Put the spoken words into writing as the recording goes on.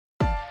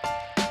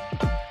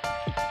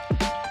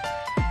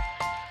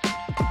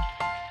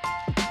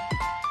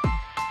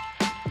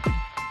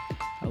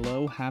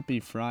Hello, happy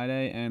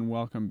Friday, and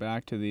welcome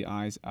back to the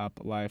Eyes Up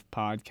Life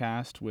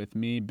podcast with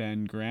me,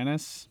 Ben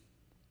Granis.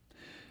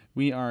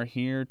 We are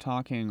here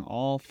talking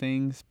all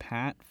things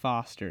Pat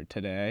Foster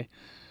today.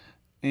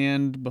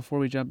 And before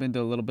we jump into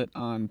a little bit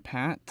on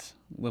Pat,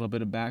 a little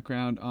bit of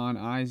background on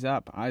Eyes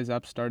Up. Eyes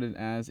Up started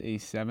as a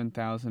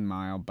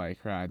 7,000-mile bike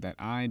ride that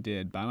I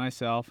did by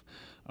myself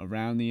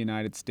around the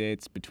United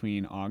States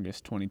between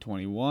August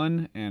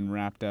 2021 and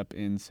wrapped up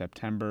in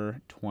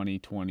September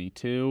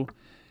 2022.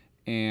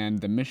 And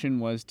the mission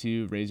was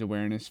to raise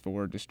awareness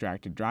for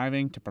distracted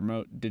driving, to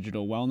promote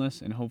digital wellness,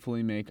 and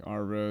hopefully make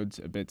our roads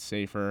a bit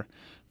safer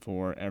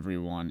for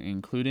everyone,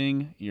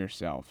 including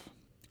yourself.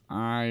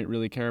 I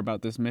really care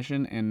about this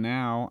mission, and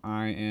now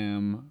I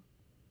am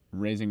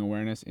raising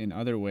awareness in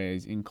other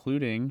ways,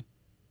 including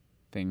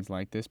things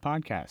like this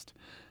podcast.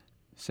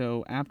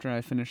 So after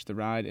I finished the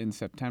ride in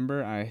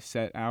September, I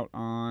set out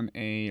on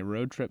a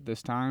road trip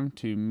this time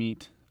to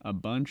meet a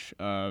bunch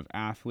of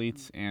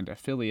athletes and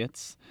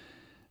affiliates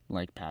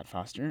like Pat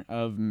Foster,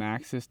 of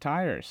Maxxis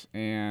Tires.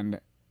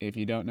 And if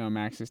you don't know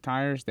Maxxis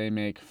Tires, they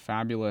make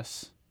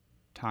fabulous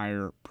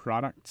tire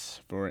products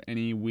for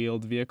any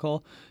wheeled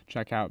vehicle.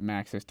 Check out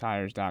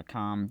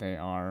maxxistires.com. They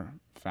are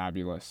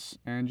fabulous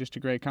and just a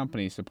great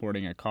company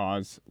supporting a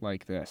cause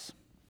like this.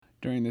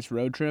 During this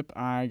road trip,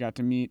 I got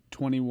to meet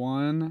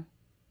 21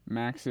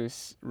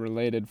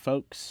 Maxxis-related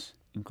folks,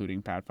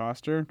 including Pat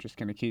Foster. Just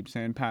going to keep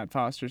saying Pat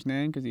Foster's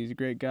name because he's a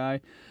great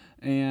guy.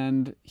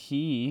 And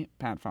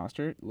Pat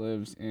Foster,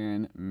 lives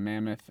in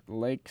Mammoth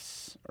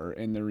Lakes, or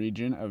in the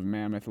region of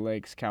Mammoth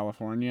Lakes,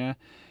 California.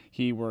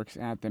 He works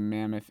at the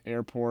Mammoth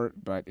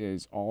Airport, but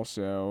is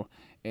also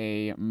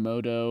a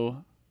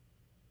moto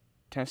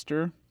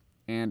tester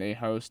and a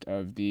host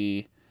of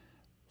the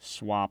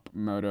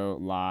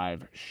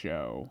SwapMotoLive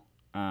show.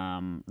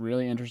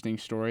 Really interesting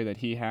story that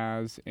he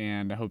has,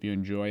 and I hope you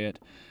enjoy it.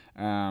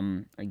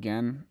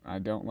 Again, I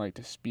don't like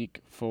to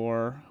speak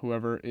for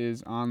whoever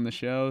is on the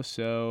show,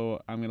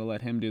 so I'm going to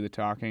let him do the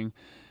talking.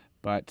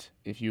 But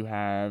if you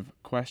have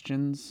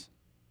questions,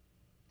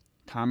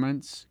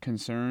 comments,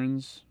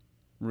 concerns,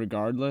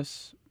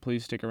 regardless,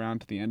 please stick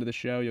around to the end of the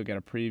show. You'll get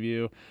a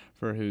preview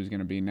for who's going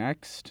to be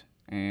next,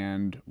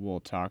 and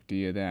we'll talk to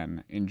you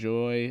then.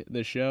 Enjoy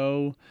the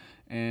show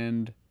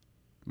and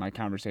my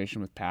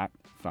conversation with Pat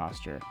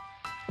Foster.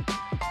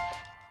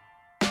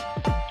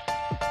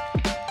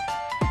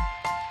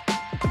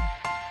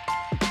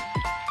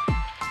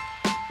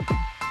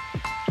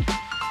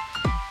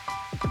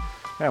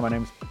 Yeah, my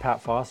name's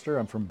Pat Foster.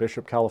 I'm from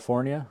Bishop,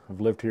 California.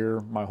 I've lived here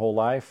my whole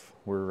life.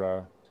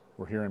 We're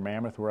here in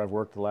Mammoth, where I've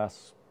worked the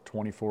last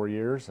 24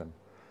 years, and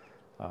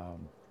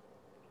on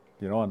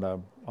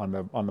the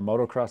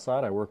motocross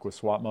side, I work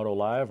with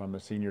SwapMotoLive. I'm the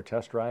senior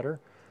test rider,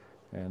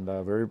 and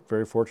very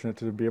very fortunate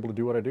to be able to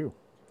do what I do.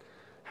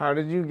 How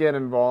did you get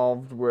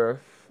involved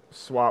with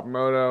Swap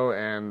Moto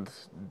and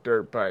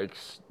dirt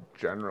bikes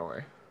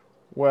generally?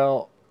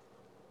 Well,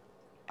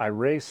 I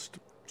raced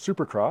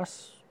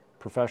Supercross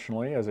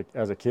professionally as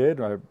a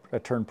kid. I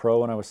turned pro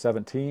when I was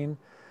 17,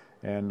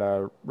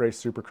 and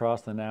raced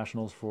Supercross in the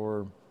Nationals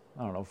for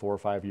 4 or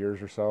 5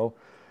 years or so,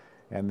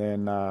 and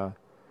then kind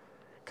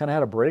of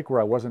had a break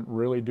where I wasn't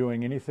really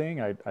doing anything.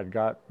 I'd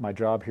got my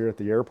job here at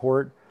the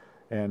airport,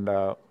 and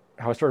how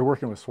I started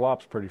working with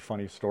Swap's a pretty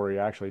funny story,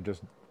 actually,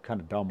 just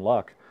kind of dumb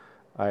luck.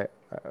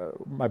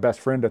 My best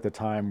friend at the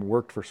time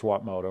worked for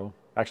Swap Moto.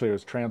 Actually, it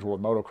was Trans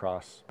World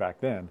Motocross back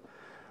then.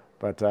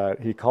 But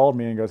he called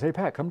me and goes, "Hey,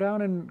 Pat, come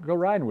down and go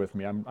riding with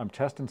me. I'm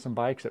testing some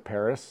bikes at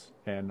Paris."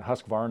 And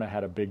Husqvarna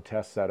had a big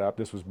test set up.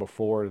 This was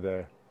before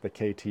the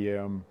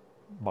KTM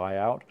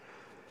buyout.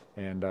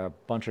 And a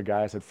bunch of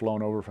guys had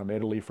flown over from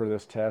Italy for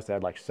this test. They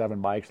had like 7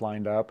 bikes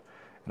lined up.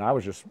 And I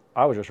was just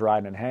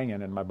riding and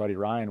hanging, and my buddy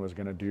Ryan was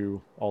going to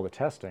do all the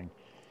testing.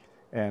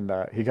 And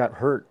he got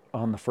hurt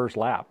on the first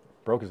lap,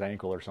 broke his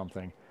ankle or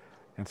something.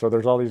 And so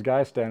there's all these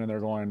guys standing there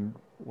going,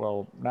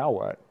 well, now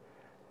what?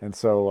 And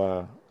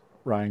so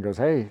Ryan goes,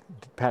 "Hey,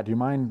 Pat, do you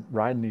mind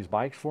riding these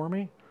bikes for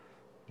me?"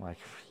 I'm like,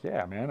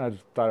 "Yeah, man, I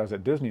just thought I was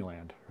at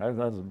Disneyland. That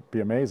would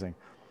be amazing."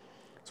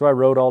 So I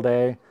rode all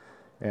day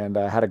and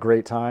had a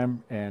great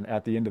time. And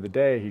at the end of the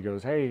day, he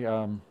goes, "Hey,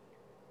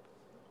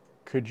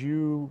 could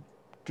you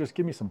just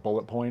give me some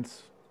bullet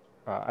points?"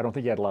 I don't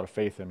think he had a lot of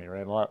faith in me,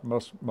 right?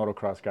 Most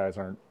motocross guys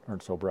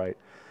aren't so bright.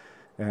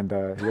 And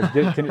he goes,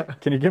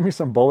 can you give me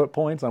some bullet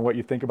points on what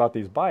you think about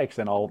these bikes,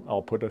 and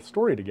I'll put a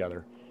story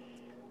together."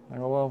 I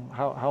go, "Well,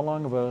 how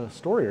long of a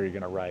story are you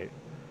going to write?"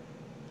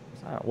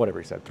 Whatever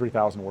he said,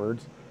 3,000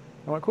 words.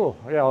 I went, "Cool,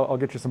 yeah, I'll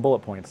get you some bullet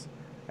points."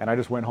 And I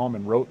just went home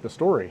and wrote the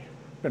story.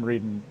 I've been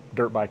reading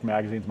dirt bike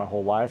magazines my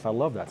whole life. I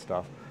love that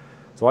stuff.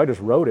 So I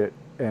just wrote it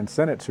and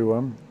sent it to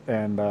him,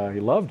 and he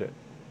loved it,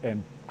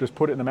 and just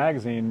put it in the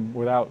magazine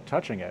without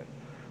touching it,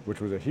 which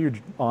was a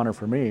huge honor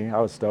for me.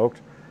 I was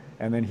stoked.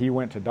 And then he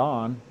went to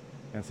Don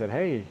and said,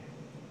 "Hey,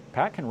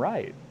 Pat can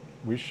write.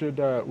 We should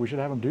have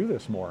him do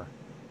this more."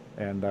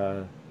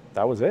 And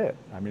that was it.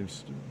 I mean,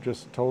 it's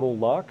just total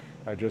luck.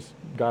 I just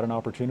got an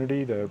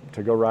opportunity to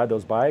go ride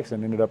those bikes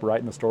and ended up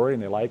writing the story,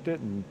 and they liked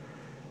it. And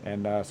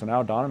And so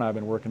now Don and I have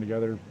been working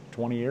together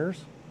 20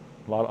 years,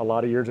 a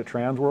lot of years at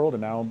Transworld,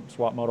 and now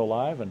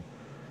SwapMotoLive, and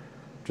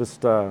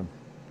just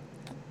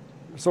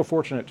so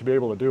fortunate to be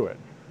able to do it.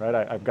 Right,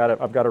 I've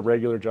got a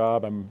regular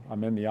job.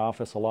 I'm in the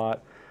office a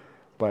lot,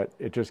 but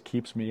it just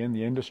keeps me in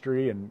the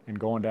industry and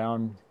going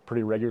down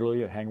pretty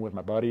regularly and hanging with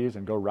my buddies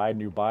and go ride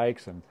new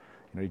bikes, and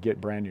you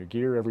get brand new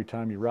gear every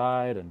time you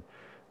ride, and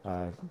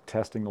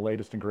testing the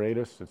latest and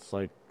greatest. It's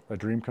like a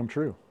dream come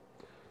true.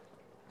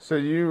 So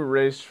you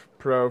raced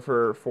pro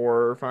for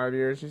 4 or 5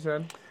 years, you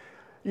said?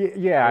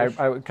 Yeah,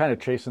 I was kind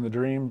of chasing the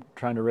dream,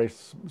 trying to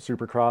race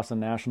Supercross and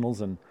nationals,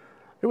 and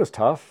it was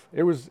tough.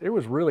 It was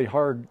really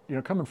hard.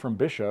 Coming from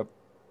Bishop,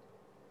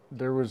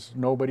 there was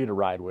nobody to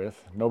ride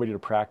with, nobody to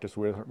practice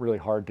with. Really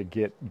hard to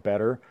get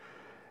better,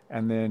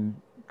 and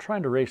then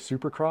trying to race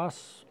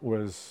Supercross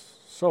was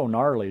so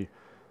gnarly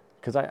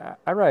because I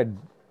ride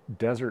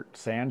desert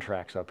sand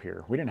tracks up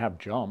here. We didn't have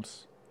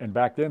jumps, and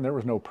back then there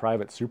was no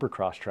private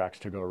Supercross tracks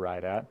to go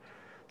ride at.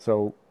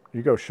 So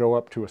you go show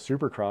up to a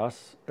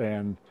Supercross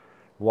and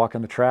walk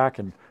on the track,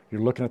 and you're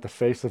looking at the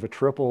face of a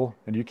triple,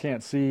 and you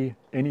can't see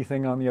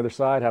anything on the other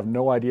side. Have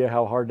no idea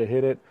how hard to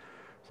hit it.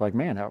 It's like,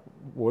 man,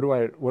 what do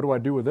I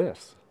do with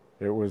this?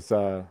 It was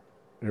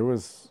it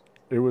was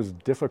it was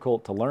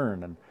difficult to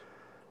learn, and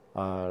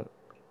uh,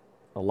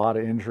 a lot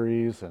of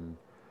injuries, and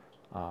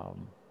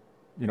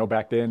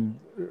back then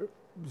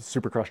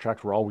Supercross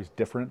tracks were always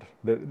different.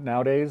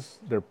 Nowadays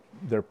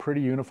they're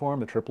pretty uniform.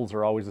 The triples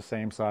are always the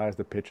same size.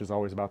 The pitch is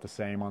always about the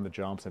same on the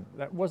jumps, and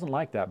that wasn't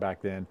like that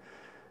back then.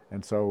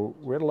 And so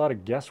we had a lot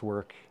of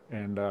guesswork,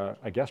 and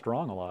I guessed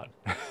wrong a lot.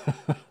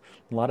 A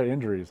lot of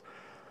injuries.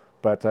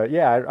 But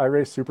yeah, I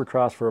raced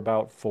Supercross for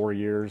about 4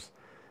 years,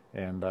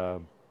 and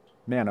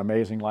man,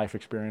 amazing life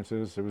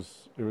experiences. It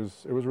was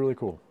really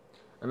cool.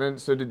 And then,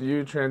 so did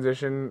you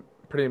transition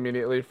pretty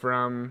immediately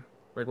from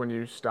like when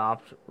you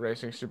stopped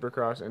racing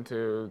Supercross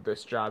into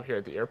this job here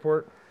at the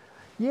airport?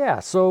 Yeah,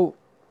 so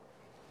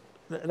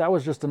that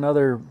was just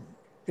another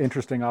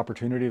interesting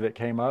opportunity that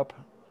came up.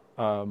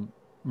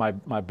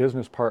 My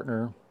business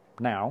partner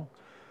now,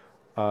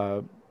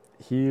 uh,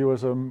 he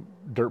was a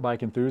dirt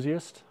bike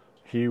enthusiast.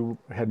 He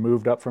had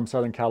moved up from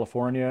Southern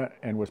California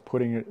and was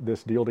putting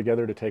this deal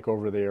together to take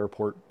over the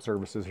airport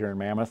services here in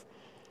Mammoth.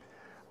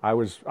 I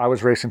was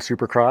racing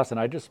Supercross, and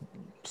I just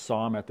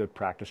saw him at the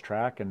practice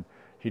track, and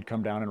he'd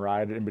come down and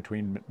ride in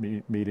between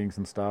meetings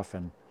and stuff,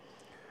 and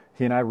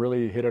he and I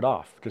really hit it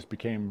off. Just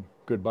became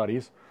good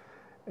buddies,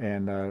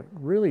 and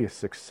really a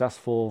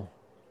successful,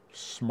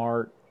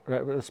 smart,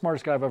 the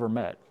smartest guy I've ever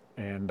met,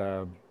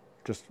 and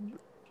just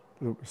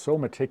so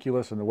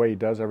meticulous in the way he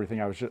does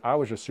everything. I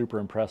was just super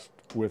impressed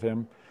with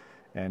him,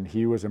 and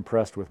he was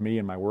impressed with me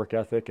and my work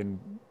ethic,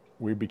 and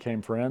we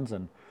became friends.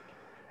 And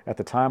at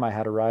the time, I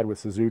had a ride with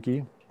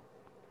Suzuki,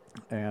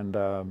 and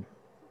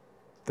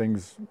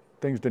things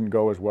things didn't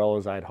go as well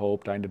as I'd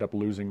hoped. I ended up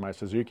losing my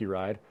Suzuki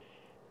ride,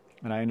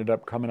 and I ended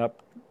up coming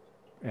up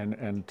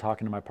and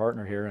talking to my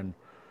partner here and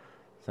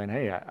saying,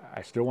 "Hey,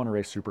 I still want to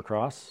race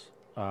Supercross.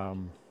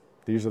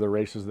 These are the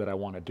races that I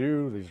want to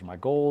do. These are my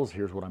goals.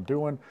 Here's what I'm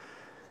doing."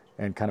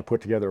 And kind of put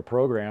together a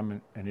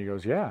program. And he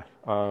goes, "Yeah."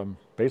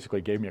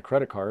 Basically gave me a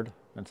credit card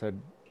and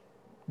said,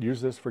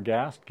 "Use this for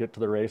gas, get to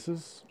the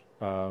races,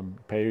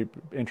 pay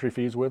entry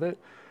fees with it,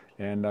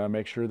 and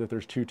make sure that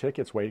there's 2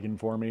 tickets waiting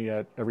for me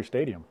at every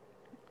stadium."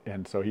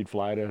 And so he'd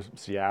fly to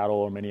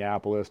Seattle,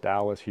 Minneapolis,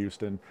 Dallas,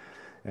 Houston,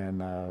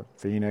 and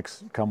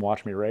Phoenix, come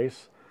watch me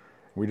race.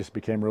 We just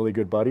became really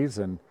good buddies.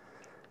 And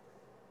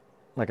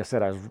like I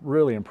said, I was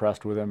really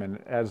impressed with him.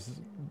 And as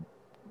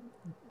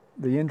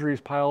the injuries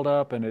piled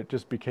up and it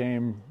just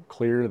became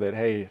clear that,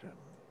 hey,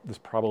 this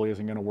probably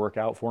isn't going to work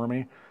out for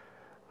me,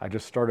 I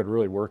just started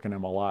really working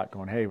him a lot,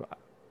 going, "Hey,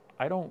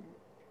 I don't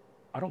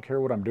I don't care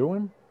what I'm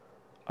doing.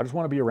 I just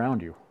want to be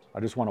around you. I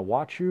just want to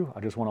watch you. I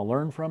just want to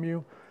learn from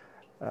you."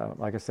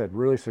 Like I said,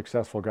 really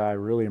successful guy,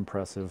 really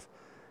impressive.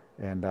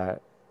 And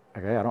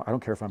okay, I don't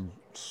care if I'm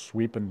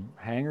sweeping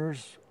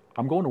hangers.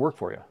 I'm going to work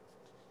for you.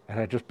 And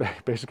I just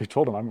basically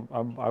told him,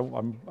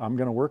 I'm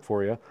going to work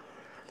for you.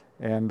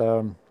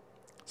 And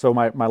so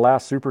my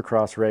last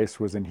Supercross race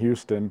was in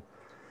Houston.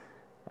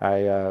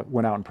 I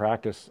went out in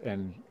practice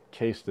and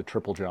cased the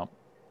triple jump.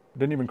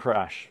 Didn't even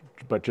crash,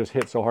 but just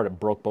hit so hard it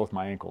broke both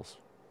my ankles.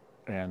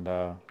 And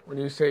When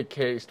you say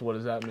cased, what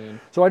does that mean?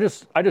 so I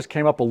just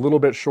came up a little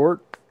bit short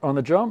on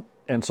the jump,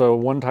 and so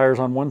one tire's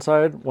on one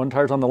side, one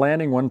tire's on the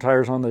landing, one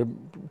tire's on the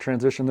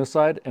transition this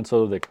side, and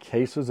so the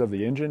cases of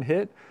the engine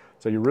hit.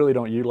 So you really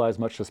don't utilize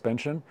much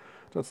suspension.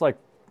 So it's like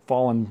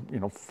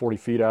falling, 40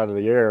 feet out of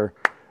the air,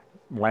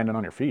 landing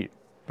on your feet,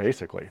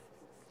 basically.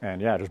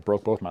 And yeah, I just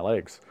broke both my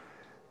legs.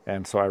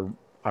 And so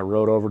I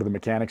rode over to the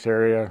mechanics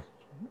area,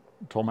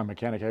 told my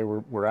mechanic, "Hey,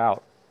 we're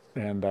out,"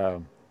 and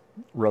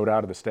rode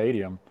out of the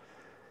stadium,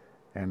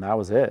 and that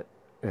was it.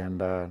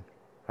 And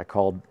I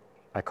called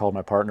I called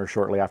my partner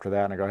shortly after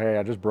that, and I go, "Hey,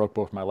 I just broke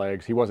both my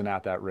legs." He wasn't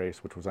at that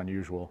race, which was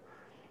unusual.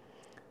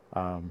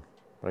 But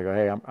I go,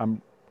 "Hey,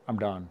 I'm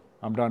done.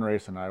 I'm done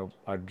racing. I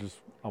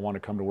want to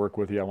come to work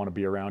with you. I want to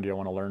be around you. I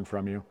want to learn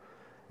from you."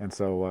 And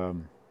so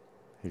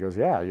He goes,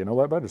 yeah, you know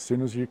what, bud? As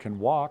soon as you can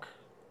walk,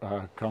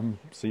 come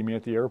see me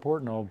at the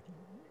airport, and I'll,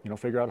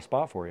 figure out a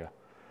spot for you.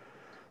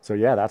 So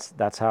yeah,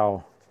 that's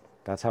how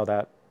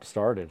that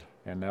started,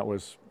 and that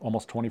was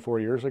almost 24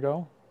 years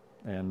ago,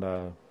 and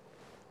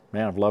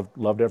man, I've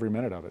loved every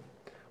minute of it.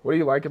 What do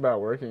you like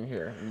about working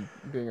here and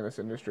being in this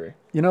industry?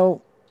 You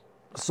know,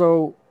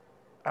 so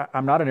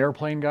I'm not an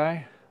airplane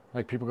guy.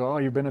 Like people go, oh,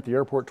 you've been at the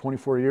airport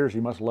 24 years,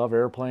 you must love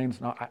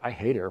airplanes. No, I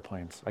hate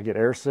airplanes. I get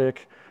airsick.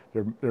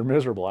 They're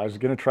miserable. I was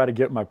going to try to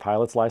get my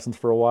pilot's license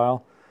for a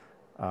while,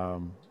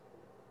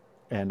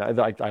 and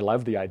I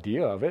love the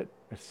idea of it.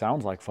 It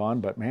sounds like fun,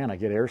 but man, I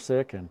get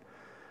airsick, and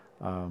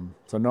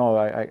so no,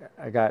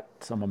 I got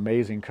some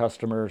amazing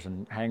customers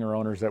and hangar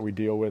owners that we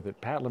deal with.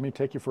 That Pat, let me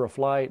take you for a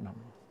flight. And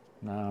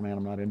nah, man,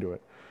 I'm not into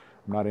it.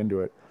 I'm not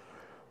into it.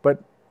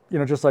 But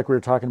just like we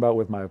were talking about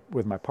with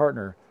my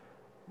partner,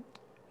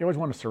 you always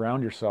want to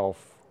surround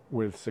yourself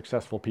with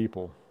successful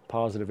people,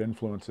 positive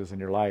influences in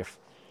your life.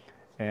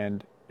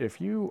 And if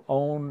you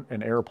own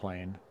an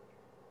airplane,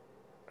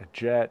 a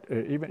jet,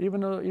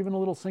 even a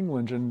little single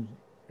engine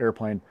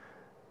airplane,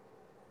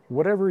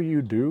 whatever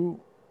you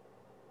do,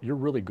 you're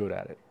really good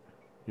at it.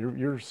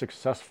 You're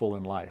successful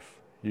in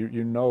life.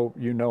 You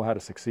know how to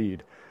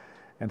succeed.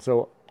 And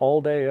so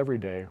all day, every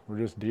day, we're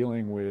just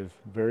dealing with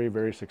very,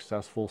 very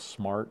successful,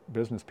 smart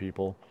business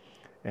people.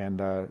 And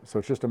so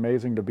it's just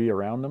amazing to be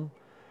around them.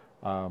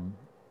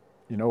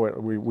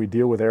 We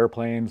deal with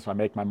airplanes. I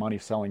make my money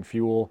selling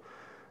fuel,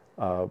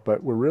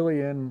 but we're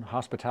really in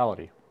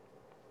hospitality.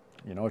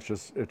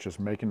 It's just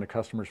making the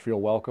customers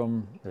feel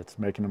welcome. It's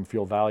making them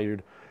feel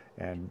valued,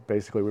 and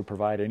basically we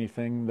provide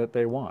anything that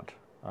they want.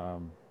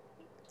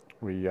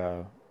 We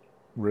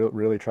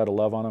really try to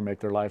love on them, make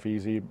their life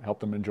easy, help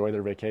them enjoy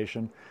their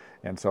vacation,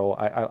 and so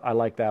I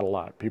like that a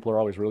lot. People are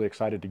always really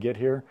excited to get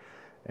here,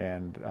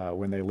 and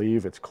when they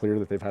leave, it's clear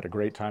that they've had a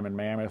great time in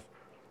Mammoth,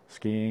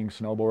 skiing,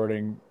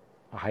 snowboarding,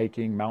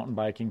 hiking, mountain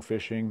biking,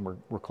 fishing.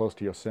 We're close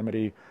to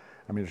Yosemite.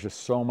 I mean, there's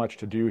just so much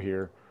to do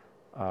here.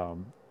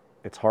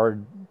 It's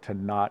hard to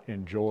not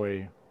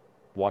enjoy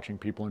watching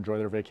people enjoy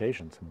their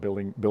vacations,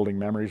 building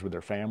memories with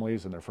their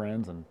families and their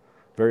friends, and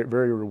very,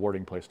 very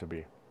rewarding place to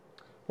be.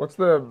 What's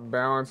the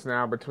balance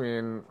now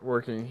between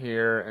working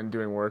here and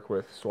doing work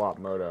with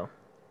SwapMoto?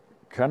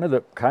 Kind of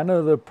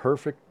the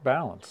perfect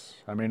balance.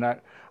 I mean,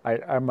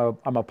 I'm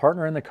a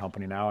partner in the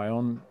company now. I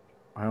own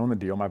the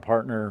deal. My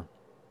partner,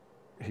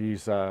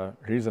 he's an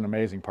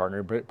amazing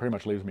partner, but pretty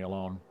much leaves me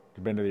alone.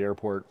 I've been to the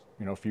airport,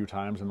 a few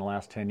times in the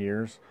last 10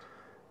 years.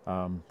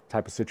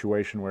 Type of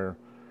situation where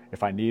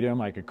if I need him,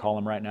 I could call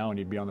him right now and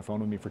he'd be on the phone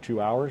with me for 2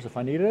 hours if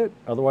I needed it.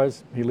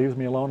 Otherwise, he leaves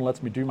me alone and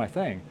lets me do my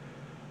thing,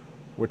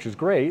 which is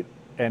great.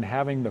 And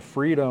having the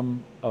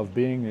freedom of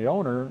being the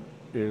owner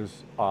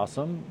is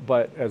awesome.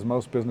 But as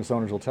most business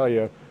owners will tell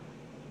you,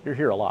 you're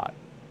here a lot,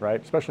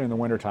 right? Especially in the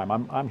wintertime.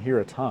 I'm here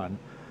a ton.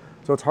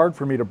 So it's hard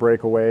for me to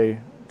break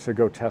away to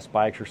go test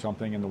bikes or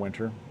something in the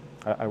winter.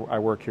 I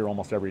work here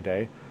almost every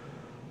day.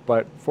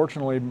 But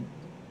fortunately,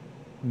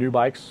 new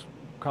bikes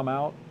come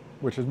out,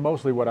 which is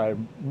mostly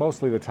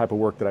the type of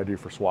work that I do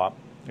for Swap,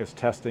 is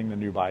testing the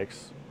new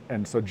bikes.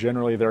 And so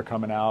generally they're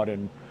coming out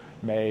in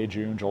May,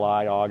 June,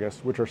 July,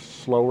 August, which are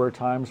slower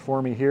times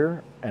for me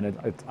here,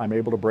 and I'm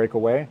able to break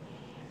away.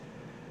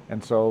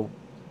 And so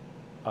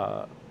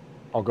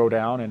I'll go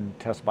down and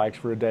test bikes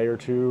for a day or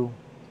two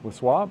with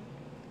Swap,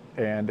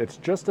 and it's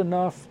just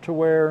enough to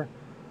where,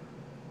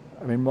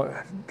 I mean,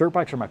 dirt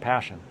bikes are my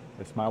passion.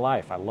 It's my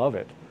life. I love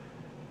it.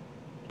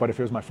 But if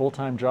it was my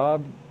full-time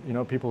job, you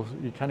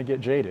kind of get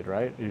jaded,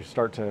 right? It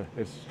starts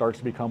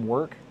to become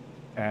work,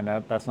 and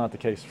that's not the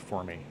case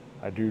for me.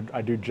 I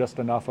do just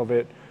enough of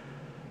it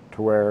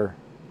to where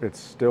it's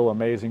still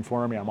amazing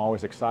for me. I'm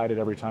always excited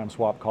every time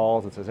Swap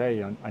calls and says,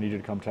 "Hey, I need you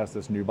to come test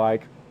this new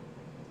bike,"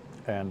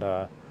 and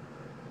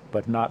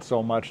but not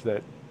so much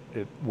that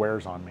it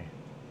wears on me.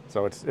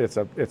 So it's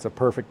a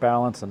perfect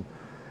balance,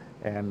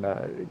 and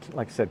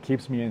like I said,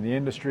 keeps me in the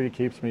industry,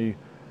 keeps me.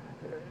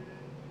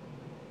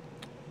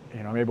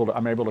 I'm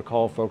able to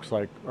call folks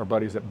like our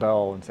buddies at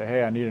Bell and say,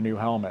 "Hey, I need a new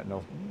helmet," and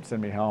they'll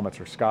send me helmets,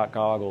 or Scott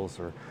goggles,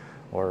 or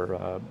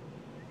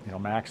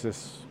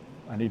Maxxis.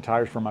 I need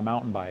tires for my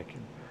mountain bike,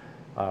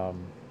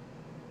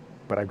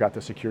 but I've got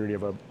the security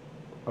of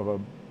a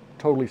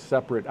totally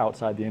separate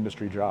outside the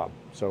industry job.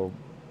 So,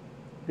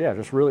 yeah,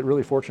 just really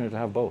really fortunate to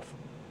have both.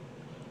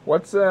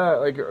 What's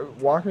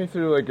walk me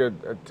through like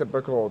a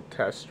typical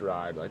test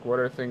ride. Like what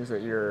are things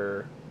that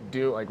you're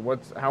like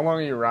how long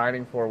are you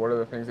riding for? What are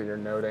the things that you're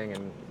noting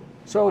and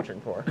watching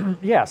for?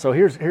 Yeah, so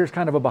here's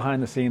kind of a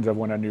behind the scenes of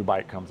when a new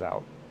bike comes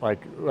out.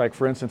 Like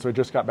for instance, we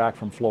just got back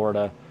from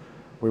Florida.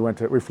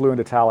 We flew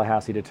into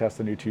Tallahassee to test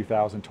the new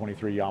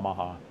 2023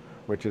 Yamaha,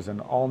 which is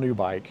an all new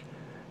bike.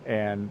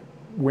 And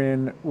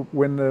when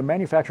the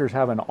manufacturers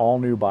have an all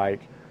new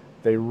bike,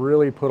 they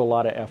really put a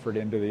lot of effort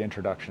into the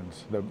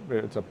introductions.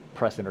 It's a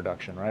press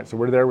introduction, right? So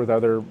we're there with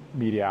other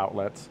media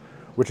outlets,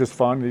 which is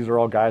fun. These are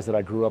all guys that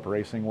I grew up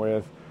racing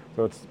with.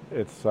 So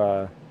it's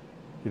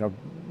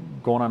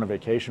going on a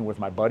vacation with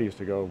my buddies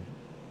to go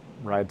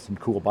ride some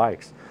cool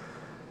bikes.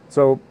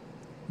 So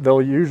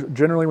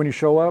generally when you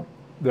show up,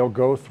 they'll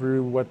go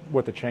through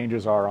what the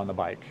changes are on the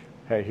bike.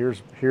 Hey,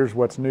 here's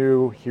what's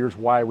new. Here's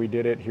why we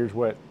did it. Here's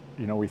what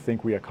we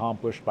think we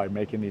accomplished by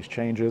making these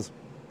changes,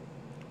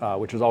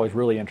 which is always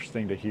really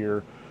interesting to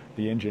hear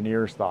the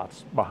engineer's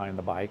thoughts behind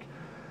the bike.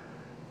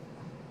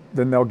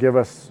 Then they'll give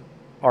us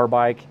our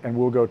bike, and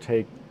we'll go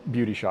take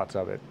beauty shots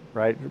of it.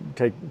 Right?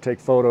 Take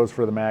photos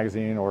for the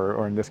magazine,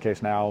 or in this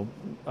case now,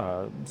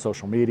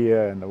 social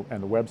media and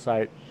the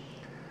website.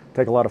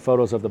 Take a lot of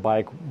photos of the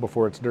bike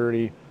before it's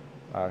dirty,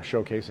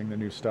 showcasing the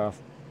new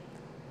stuff.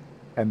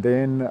 And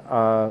then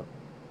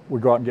we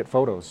go out and get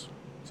photos.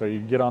 So you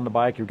get on the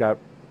bike, you've got,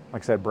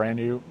 like I said, brand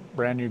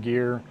new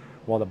gear.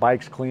 While the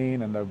bike's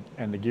clean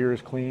and the gear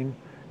is clean,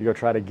 you go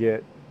try to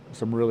get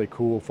some really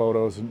cool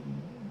photos.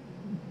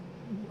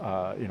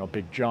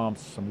 Big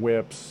jumps, some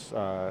whips,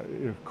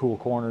 cool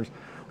corners,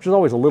 which is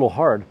always a little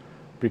hard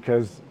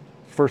because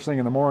first thing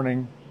in the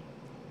morning,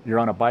 you're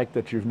on a bike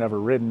that you've never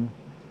ridden.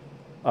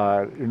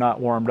 You're not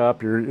warmed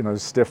up. You're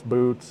stiff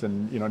boots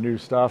and new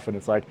stuff, and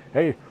it's like,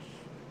 hey,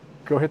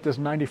 go hit this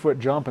 90-foot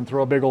jump and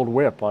throw a big old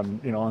whip on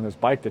this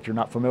bike that you're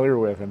not familiar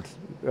with, and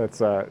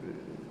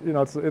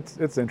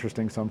it's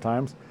interesting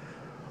sometimes.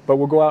 But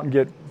we'll go out and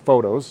get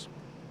photos,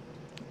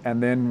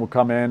 and then we'll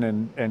come in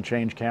and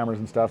change cameras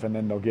and stuff, and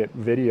then they'll get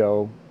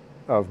video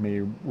of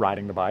me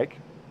riding the bike,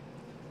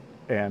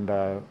 and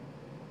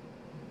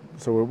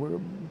so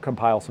we'll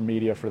compile some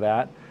media for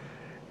that,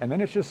 and then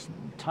it's just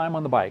time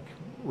on the bike,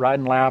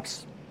 riding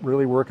laps,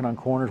 really working on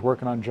corners,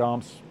 working on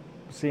jumps,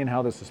 seeing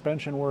how the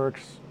suspension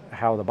works,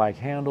 how the bike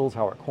handles,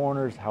 how it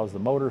corners, how's the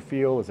motor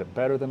feel, is it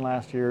better than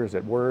last year, is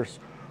it worse,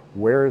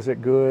 where is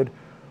it good,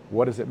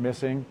 what is it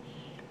missing,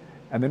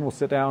 and then we'll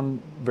sit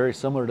down very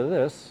similar to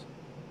this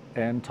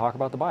and talk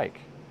about the bike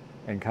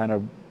and kind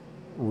of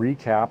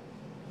recap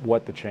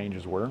what the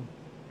changes were,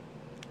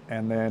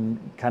 and then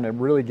kind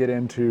of really get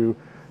into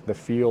the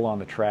feel on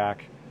the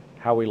track,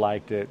 how we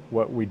liked it,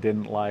 what we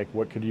didn't like,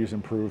 what could use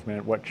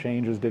improvement, what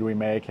changes did we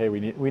make. Hey, we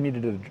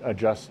needed to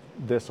adjust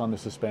this on the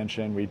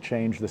suspension, we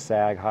changed the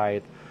sag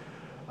height,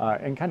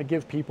 and kind of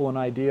give people an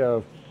idea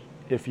of,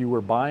 if you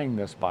were buying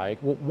this bike,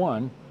 well,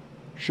 one,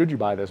 should you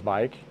buy this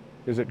bike?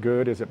 Is it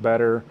good? Is it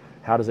better?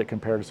 How does it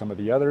compare to some of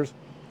the others?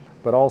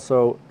 But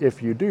also,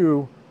 if you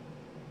do,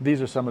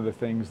 these are some of the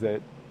things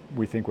that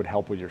we think would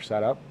help with your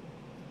setup.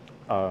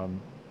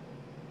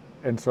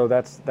 And so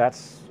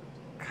that's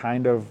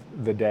kind of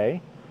the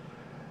day.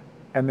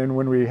 And then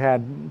when we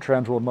had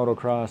Trans World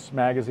Motocross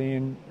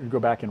magazine, we'd go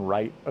back and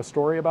write a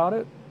story about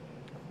it.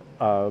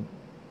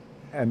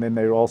 And then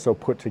they also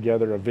put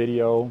together a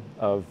video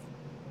of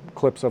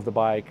clips of the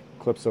bike,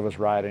 clips of us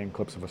riding,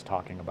 clips of us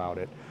talking about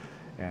it.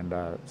 And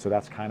so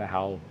that's kind of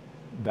how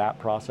that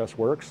process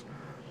works.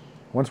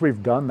 Once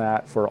we've done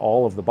that for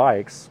all of the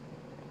bikes,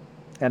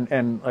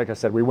 and like I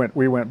said, we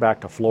went back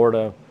to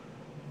Florida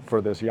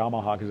for this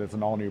Yamaha because it's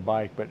an all-new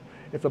bike. But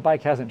if the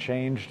bike hasn't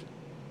changed,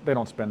 they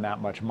don't spend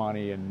that much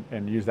money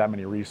and use that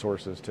many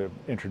resources to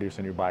introduce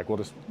a new bike.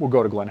 We'll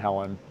go to Glen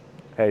Helen.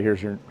 Hey,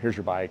 here's your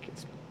bike.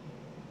 It's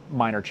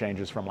minor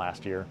changes from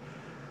last year.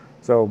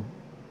 So,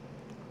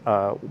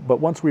 but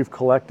once we've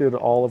collected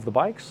all of the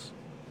bikes,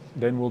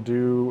 then we'll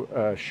do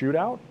a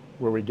shootout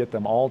where we get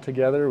them all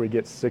together. We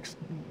get six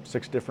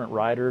different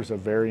riders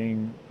of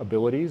varying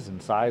abilities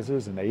and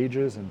sizes and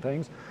ages and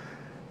things.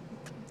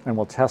 And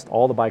we'll test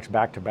all the bikes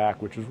back to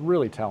back, which is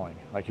really telling.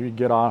 Like, you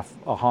get off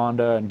a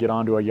Honda and get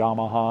onto a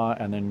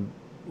Yamaha, and then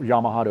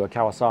Yamaha to a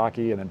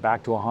Kawasaki, and then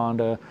back to a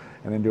Honda,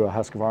 and then do a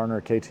Husqvarna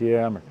or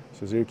KTM or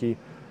Suzuki.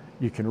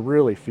 You can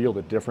really feel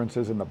the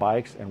differences in the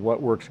bikes and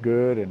what works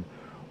good and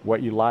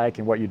what you like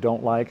and what you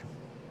don't like.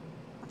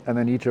 And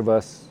then each of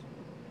us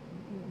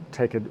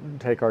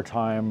take our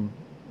time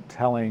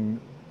telling,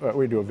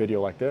 we do a video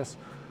like this,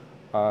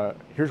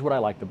 here's what I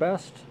like the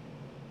best,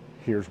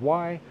 here's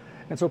why.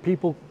 And so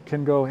people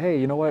can go, hey,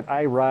 you know what,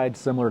 I ride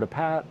similar to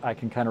Pat, I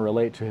can kind of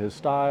relate to his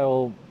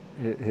style,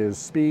 his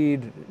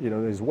speed,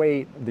 his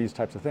weight, these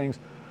types of things.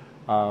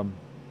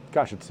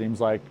 Gosh, it seems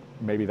like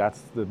maybe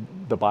that's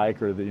the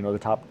bike or the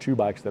top two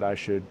bikes that I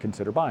should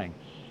consider buying.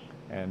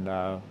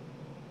 And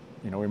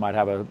we might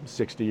have a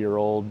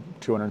 60-year-old,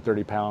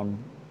 230-pound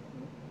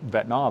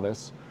vet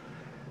novice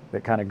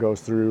that kind of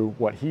goes through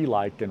what he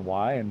liked and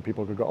why, and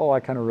people could go, oh,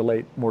 I kind of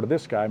relate more to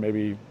this guy,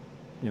 maybe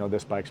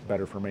this bike's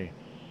better for me.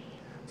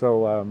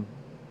 So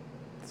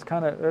that's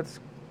kind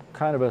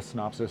of a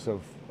synopsis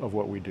of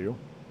what we do.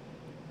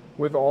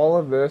 With all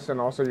of this and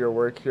also your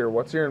work here,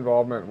 what's your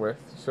involvement with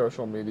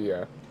social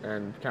media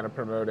and kind of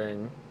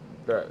promoting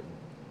the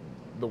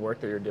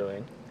work that you're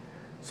doing?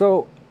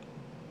 So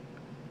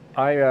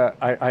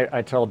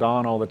I tell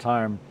Don all the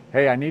time,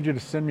 hey, I need you to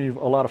send me a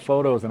lot of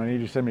photos and I need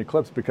you to send me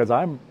clips, because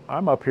I'm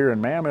up here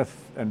in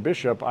Mammoth and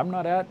Bishop. I'm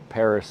not at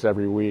Paris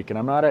every week, and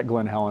I'm not at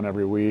Glen Helen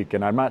every week,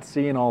 and I'm not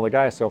seeing all the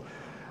guys. So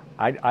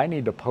I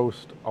need to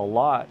post a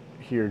lot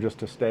here just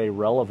to stay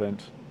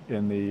relevant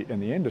in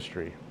the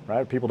industry,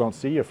 right? People don't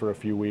see you for a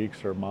few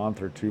weeks or a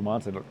month or 2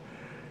 months,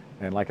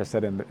 and like I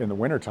said, in the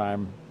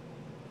wintertime,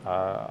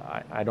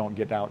 I don't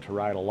get out to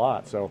ride a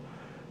lot. So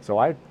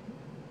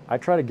I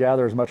try to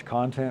gather as much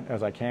content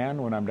as I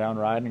can when I'm down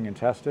riding and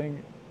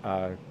testing,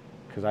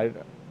 because I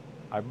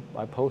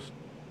post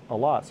a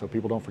lot so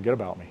people don't forget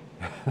about me.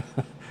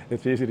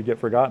 It's easy to get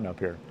forgotten up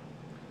here.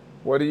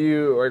 What do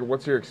you like?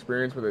 What's your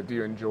experience with it? Do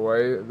you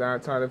enjoy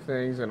that side of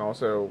things? And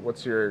also,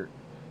 what's your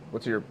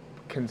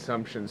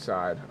consumption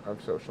side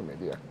of social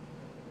media?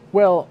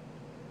 Well,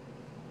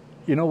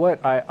 you know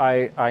what?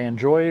 I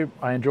enjoy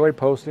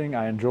posting.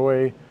 I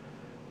enjoy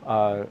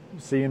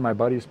seeing my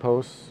buddies'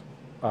 posts.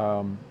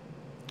 Um,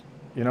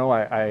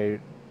 I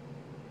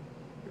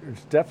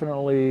there's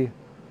definitely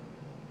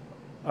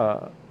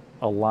a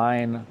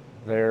line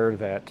there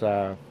that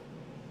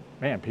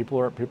man, people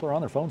are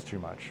on their phones too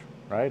much,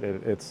 right?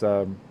 It's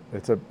a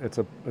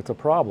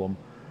problem,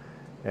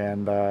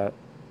 and I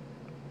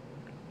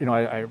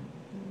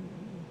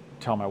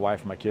tell my wife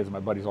and my kids and my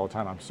buddies all the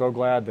time, I'm so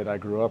glad that I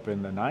grew up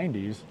in the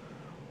 '90s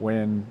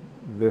when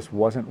this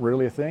wasn't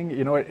really a thing.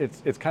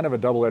 It's kind of a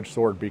double-edged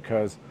sword,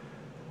 because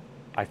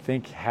I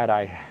think had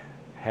I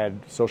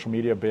had social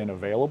media been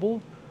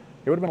available,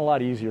 it would have been a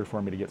lot easier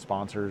for me to get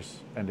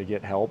sponsors and to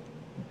get help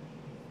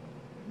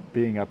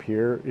being up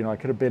here. I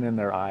could have been in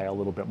their eye a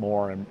little bit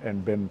more,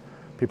 and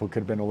people could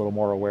have been a little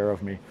more aware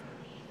of me.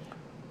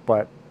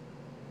 But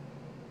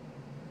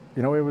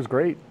it was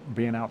great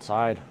being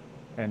outside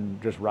and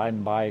just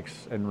riding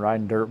bikes and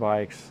riding dirt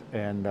bikes,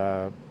 and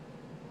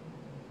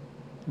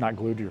not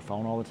glued to your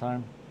phone all the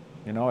time.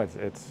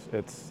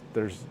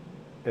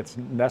 It's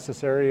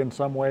necessary in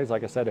some ways.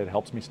 Like I said, it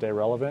helps me stay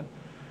relevant.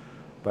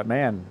 But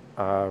man,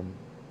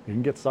 you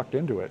can get sucked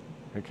into it.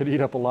 It could eat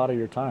up a lot of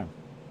your time.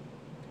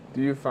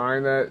 Do you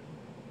find that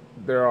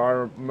there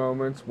are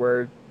moments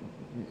where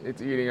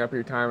it's eating up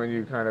your time and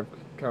you kind of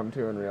come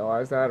to and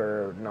realize that,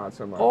 or not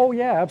so much? Oh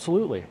yeah,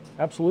 absolutely,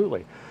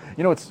 absolutely.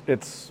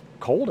 It's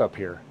cold up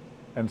here,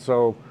 and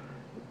so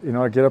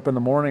I get up in the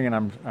morning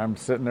and I'm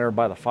sitting there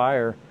by the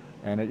fire,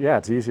 and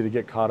it's easy to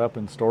get caught up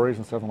in stories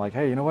and stuff. I'm like,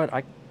 hey, you know what?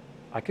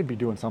 I could be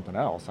doing something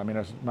else. I mean,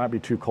 it might be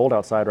too cold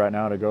outside right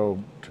now to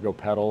go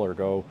pedal or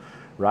go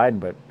riding,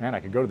 but man, I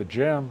could go to the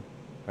gym.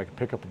 I could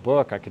pick up a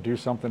book. I could do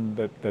something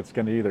that's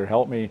going to either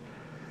help me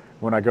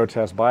when I go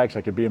test bikes.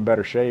 I could be in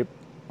better shape,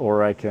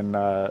 or I can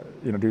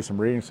do some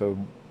reading so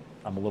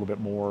I'm a little bit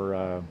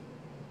more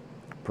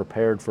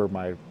prepared for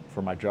my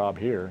job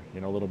here.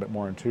 A little bit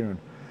more in tune.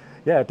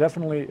 Yeah, it's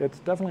definitely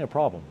a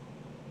problem.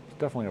 It's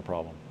definitely a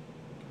problem.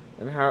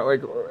 And how,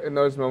 like, in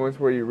those moments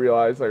where you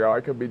realize, like, oh, I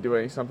could be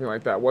doing something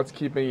like that, what's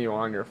keeping you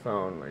on your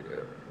phone? Like,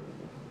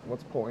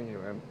 what's pulling you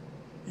in?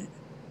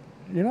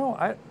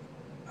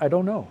 I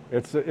don't know.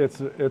 It's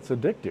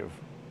addictive,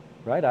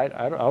 right?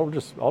 I'll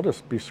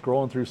just be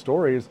scrolling through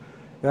stories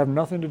that have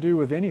nothing to do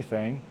with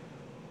anything,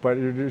 but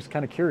you're just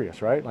kind of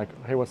curious, right? Like,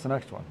 hey, what's the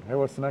next one? Hey,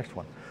 what's the next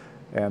one?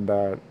 And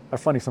I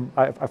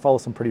follow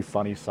some pretty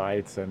funny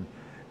sites and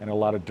a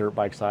lot of dirt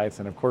bike sites,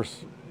 and of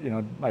course,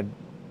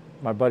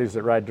 my buddies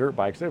that ride dirt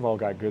bikes, they've all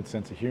got good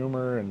sense of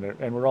humor,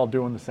 and we're all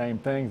doing the same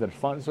things. That's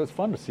fun. So it's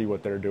fun to see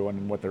what they're doing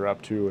and what they're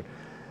up to,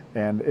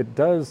 and it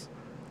does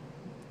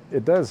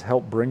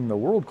help bring the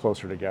world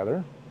closer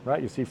together,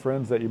 right? You see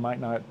friends that you might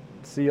not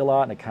see a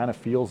lot, and it kind of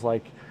feels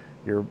like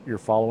you're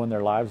following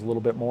their lives a little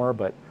bit more.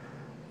 But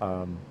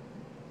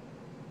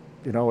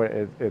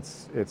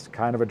it's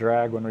kind of a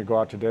drag when we go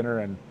out to dinner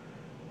and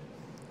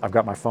I've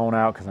got my phone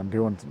out because I'm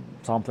doing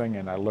something,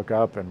 and I look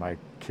up and my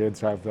kids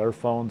have their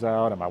phones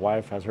out and my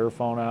wife has her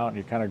phone out, and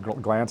you kind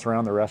of glance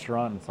around the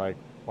restaurant and it's like,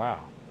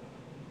 wow,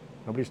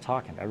 nobody's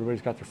talking.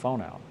 Everybody's got their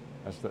phone out.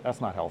 That's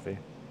not healthy.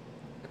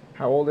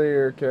 How old are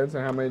your kids,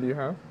 and how many do you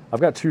have? I've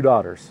got 2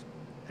 daughters,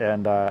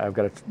 and I've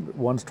got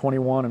one's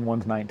 21 and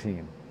one's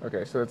 19.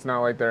 Okay, so it's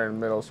not like they're in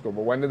middle school,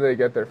 but when did they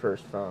get their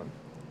first phone?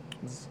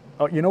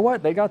 Oh, you know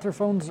what? They got their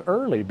phones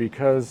early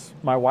because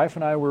my wife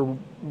and I were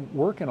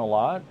working a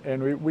lot,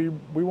 and we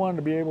wanted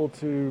to be able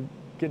to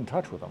get in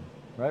touch with them,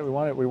 right?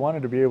 We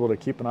wanted to be able to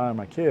keep an eye on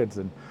my kids,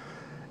 and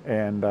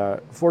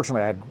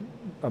fortunately I had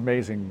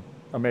amazing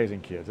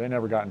kids. They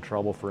never got in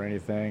trouble for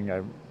anything.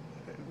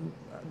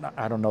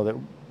 I don't know that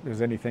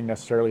there's anything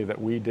necessarily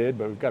that we did,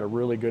 but we've got a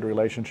really good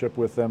relationship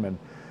with them,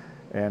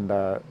 and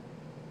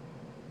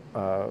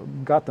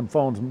got them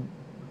phones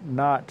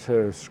not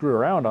to screw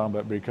around on,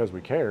 but because we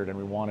cared and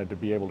we wanted to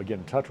be able to get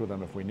in touch with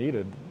them if we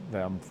needed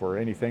them for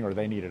anything or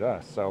they needed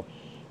us. So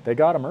they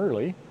got them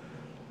early,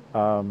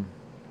 and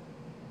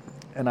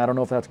I don't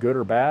know if that's good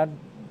or bad.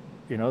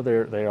 They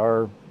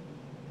are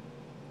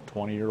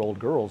 20-year-old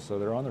girls, so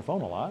they're on their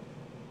phone a lot.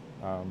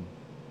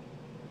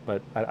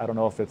 But I don't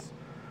know if it's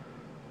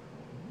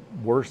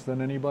worse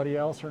than anybody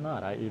else or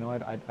not. I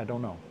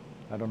don't know.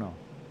 I don't know.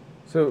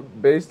 So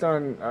based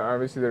on,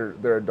 obviously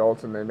they're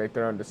adults and they make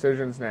their own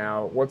decisions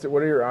now, what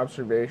are your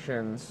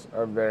observations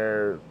of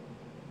their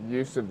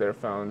use of their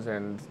phones,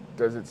 and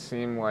does it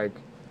seem like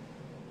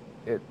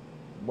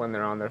when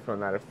they're on their phone,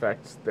 that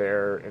affects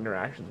their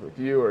interactions with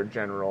you or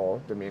general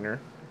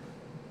demeanor?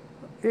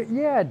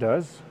 Yeah, it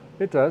does.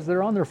 It does.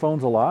 They're on their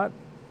phones a lot,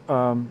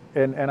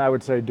 and I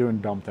would say doing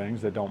dumb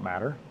things that don't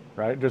matter,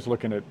 right? Just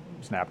looking at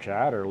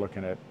Snapchat or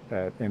looking at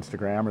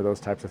Instagram or those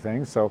types of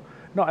things. So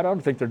no, I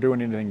don't think they're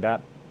doing anything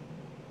that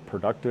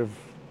productive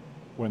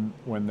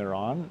when they're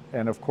on.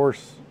 And of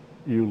course,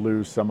 you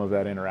lose some of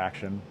that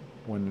interaction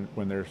when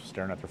they're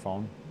staring at their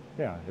phone.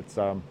 Yeah, it's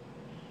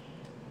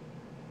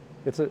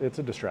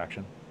a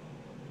distraction.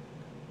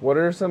 What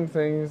are some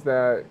things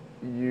that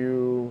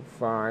you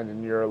find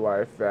in your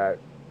life that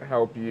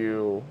help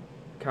you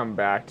come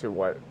back to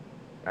what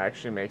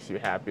actually makes you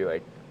happy,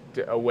 like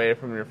away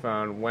from your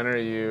phone? When are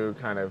you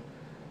kind of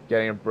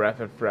getting a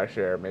breath of fresh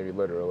air, maybe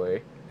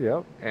literally?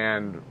 Yep.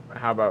 And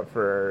how about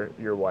for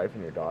your wife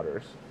and your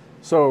daughters?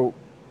 So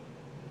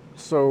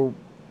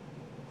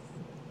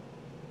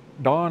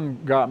Dawn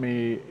got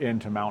me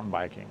into mountain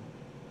biking.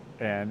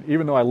 And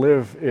even though I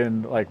live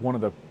in like one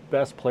of the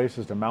best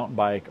places to mountain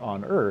bike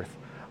on earth,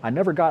 I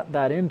never got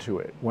that into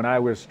it. When I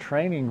was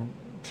training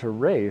to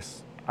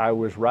race, I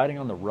was riding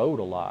on the road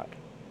a lot.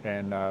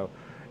 And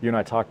you and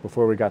I talked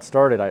before we got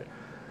started.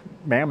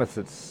 Mammoth,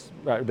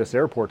 this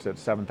airport's at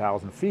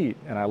 7,000 feet,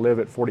 and I live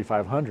at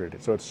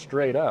 4,500. So it's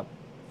straight up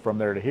from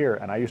there to here.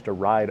 And I used to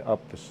ride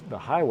up the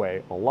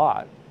highway a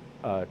lot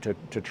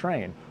to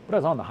train, but I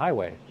was on the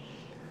highway.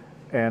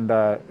 And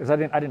because I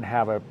didn't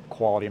have a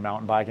quality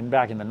mountain bike, and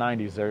back in the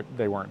 90s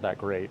they weren't that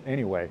great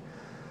anyway.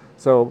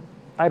 So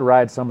I'd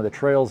ride some of the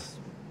trails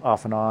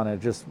off and on, and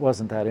it just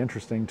wasn't that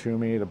interesting to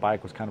me. The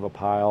bike was kind of a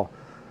pile.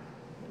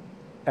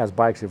 As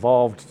bikes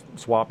evolved,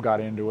 Swap got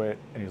into it,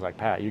 and he's like,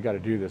 Pat, you got to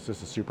do this.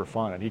 This is super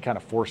fun. And he kind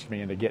of forced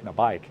me into getting a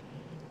bike.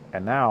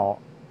 And now,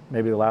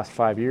 maybe the last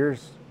 5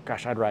 years,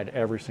 gosh, I'd ride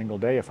every single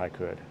day if I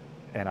could.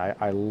 And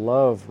I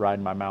love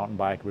riding my mountain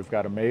bike. We've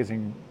got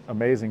amazing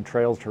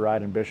trails to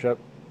ride in Bishop.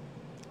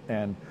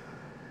 And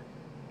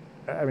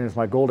I mean, it's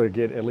my goal to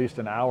get at least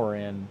an hour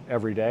in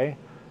every day.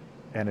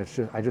 And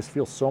I just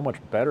feel so much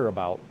better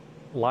about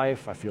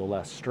life. I feel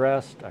less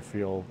stressed. I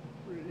feel,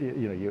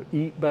 you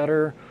eat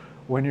better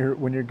when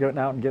you're getting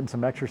out and getting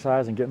some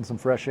exercise and getting some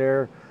fresh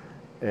air.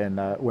 And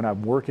when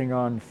I'm working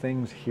on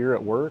things here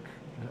at work,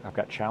 I've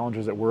got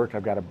challenges at work.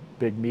 I've got a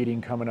big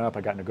meeting coming up.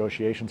 I got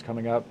negotiations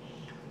coming up.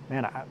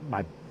 Man,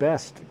 my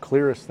best,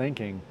 clearest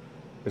thinking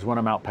is when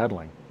I'm out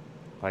pedaling.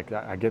 Like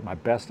I get my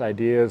best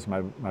ideas,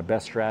 my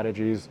best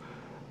strategies.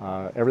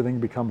 Everything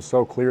becomes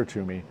so clear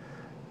to me.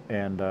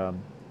 And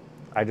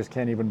I just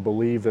can't even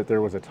believe that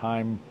there was a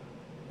time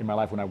in my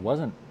life when I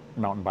wasn't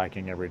mountain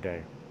biking every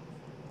day.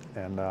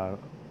 And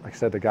like I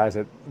said, the guys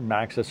at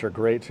Maxxis are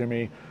great to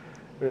me.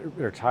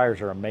 Their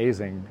tires are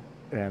amazing.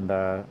 And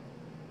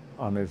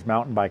on these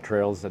mountain bike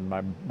trails, and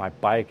my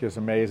bike is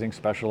amazing,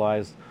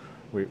 Specialized.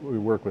 We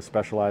work with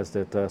Specialized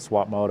at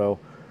SwapMoto.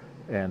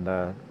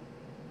 And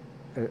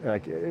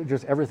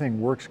just everything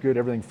works good,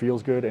 everything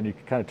feels good, and you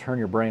can kind of turn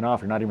your brain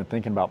off. You're not even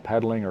thinking about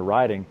pedaling or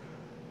riding.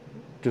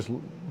 Just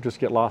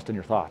get lost in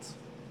your thoughts.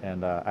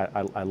 And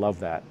I love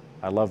that.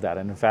 I love that.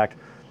 And in fact,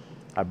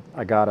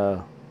 I got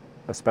a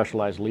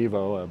Specialized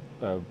Levo,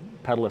 a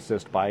pedal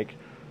assist bike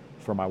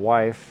for my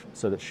wife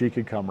so that she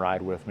could come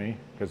ride with me.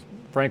 Because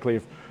frankly,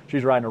 if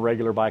she's riding a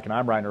regular bike and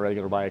I'm riding a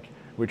regular bike,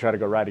 we try to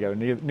go ride together.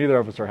 Neither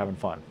of us are having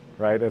fun,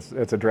 right?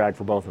 It's a drag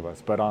for both of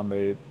us. But on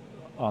the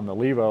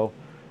Levo,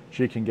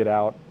 she can get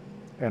out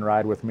and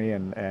ride with me,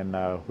 and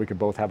we could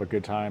both have a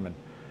good time. And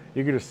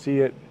you could just see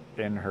it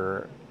in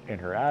her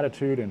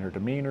attitude, in her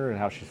demeanor, and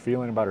how she's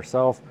feeling about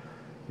herself.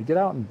 You get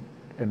out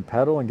and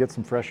pedal and get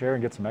some fresh air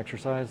and get some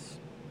exercise.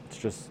 It's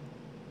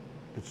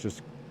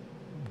just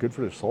good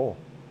for the soul.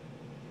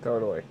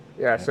 Totally.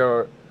 Yeah.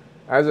 So,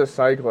 as a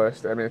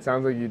cyclist, I mean, it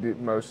sounds like you do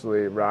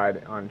mostly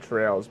ride on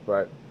trails,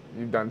 but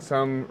you've done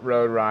some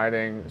road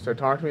riding. So,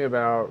 talk to me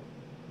about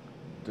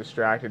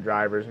distracted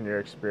drivers and your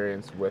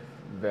experience with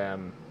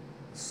them.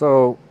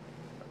 So,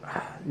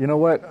 you know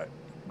what?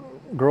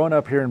 Growing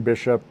up here in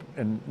Bishop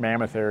and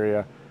Mammoth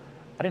area,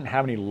 I didn't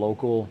have any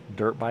local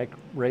dirt bike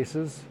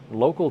races.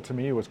 Local to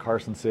me was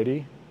Carson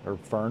City or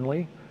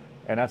Fernley,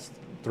 and that's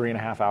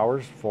 3.5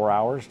 hours, 4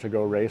 hours to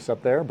go race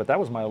up there. But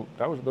those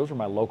were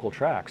my local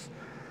tracks.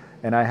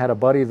 And I had a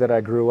buddy that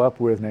I grew up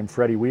with named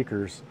Freddie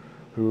Weekers,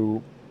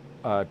 who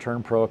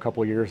turned pro a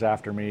couple of years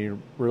after me.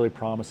 Really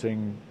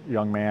promising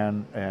young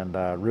man and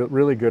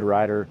really good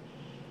rider.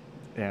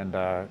 And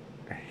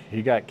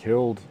he got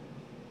killed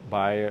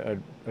by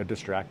a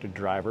distracted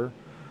driver.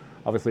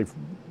 Obviously,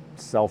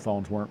 cell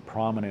phones weren't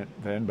prominent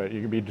then, but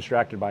you could be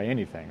distracted by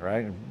anything,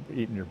 right?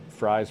 Eating your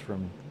fries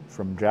from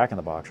Jack in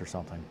the Box or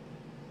something.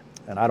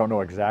 And I don't know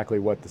exactly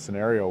what the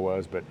scenario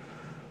was, but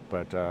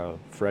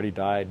Freddie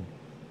died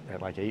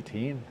at like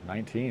 18,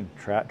 19.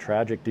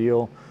 Tragic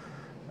deal.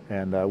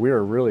 And we were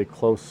a really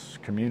close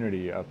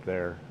community up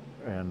there.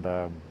 And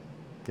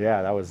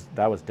yeah,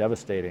 that was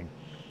devastating.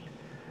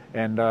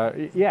 And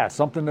yeah,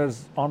 something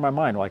that's on my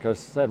mind. Like I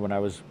said, when I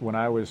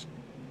was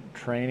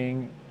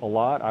training a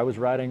lot, I was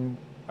riding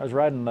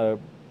the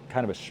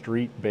kind of a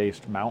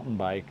street-based mountain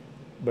bike,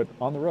 but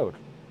on the road.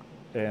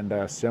 And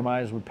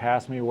semis would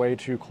pass me way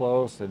too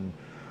close. And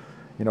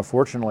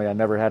fortunately, I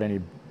never had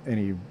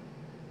any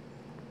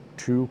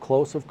too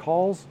close of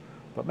calls.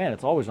 But man,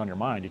 it's always on your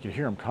mind. You can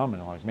hear them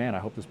coming. I'm like, man, I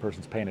hope this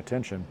person's paying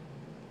attention.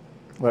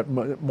 But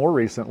more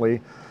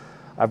recently,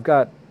 I've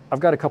got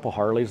a couple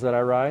Harleys that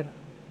I ride,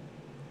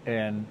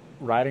 and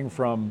riding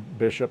from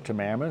Bishop to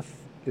Mammoth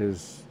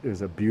is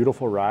a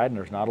beautiful ride, and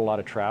there's not a lot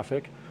of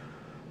traffic,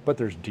 but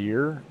there's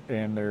deer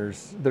and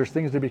there's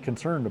things to be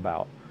concerned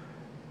about,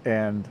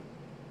 and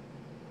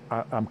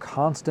I'm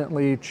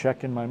constantly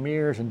checking my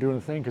mirrors and doing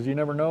the thing, because you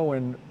never know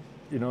when,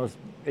 this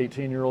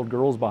 18-year-old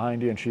girl's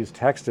behind you and she's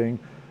texting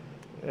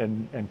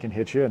and can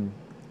hit you. And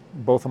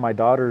both of my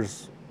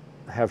daughters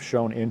have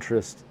shown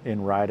interest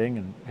in riding,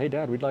 and hey,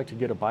 Dad, we'd like to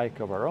get a bike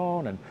of our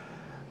own. And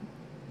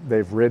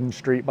they've ridden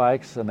street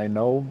bikes, and they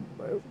know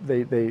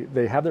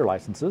they have their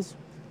licenses.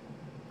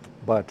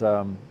 But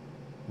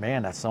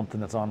man, that's something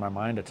that's on my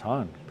mind a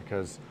ton,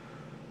 because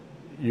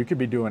you could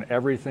be doing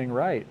everything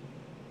right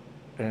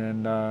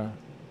and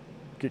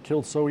get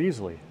killed so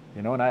easily,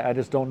 and I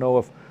just don't know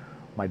if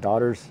my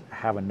daughters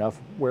have enough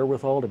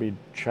wherewithal to be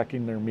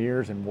checking their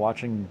mirrors and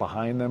watching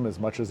behind them as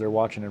much as they're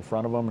watching in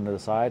front of them and to the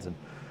sides. And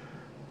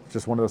it's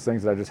just one of those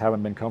things that I just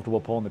haven't been comfortable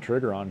pulling the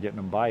trigger on getting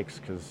them bikes,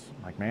 because,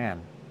 like,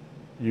 man,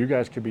 you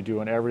guys could be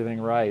doing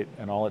everything right,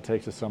 and all it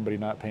takes is somebody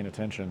not paying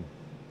attention,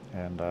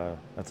 and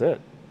that's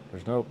it.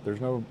 There's no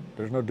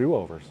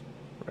do-overs.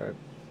 Right.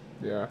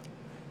 Yeah.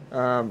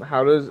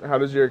 How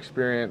does your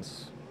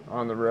experience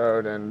on the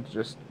road and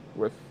just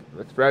with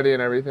Freddie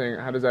and everything,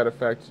 how does that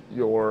affect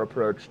your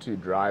approach to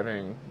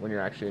driving when you're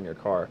actually in your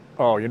car?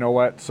 Oh, you know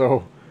what?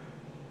 So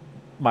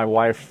my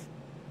wife,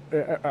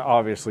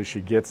 obviously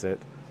she gets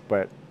it,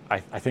 but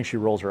I think she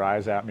rolls her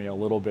eyes at me a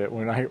little bit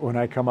when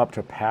I come up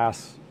to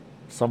pass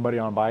somebody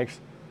on bikes.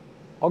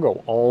 I'll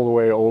go all the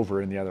way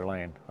over in the other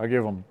lane. I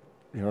give them,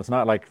 it's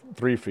not like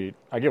 3 feet.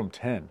 I give them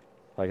 10.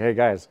 Like, hey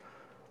guys,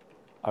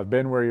 I've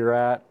been where you're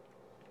at.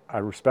 I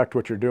respect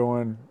what you're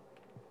doing.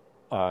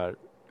 You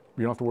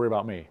don't have to worry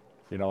about me.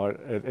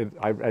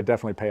 I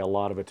definitely pay a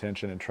lot of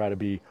attention and try to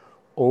be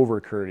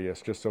over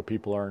courteous, just so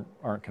people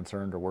aren't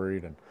concerned or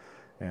worried,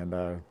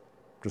 and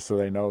just so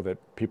they know that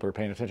people are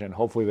paying attention.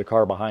 Hopefully the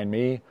car behind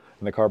me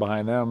and the car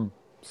behind them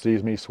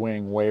sees me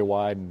swing way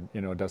wide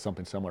and does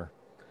something similar.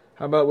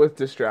 How about with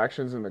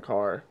distractions in the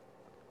car?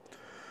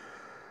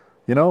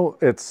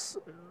 It's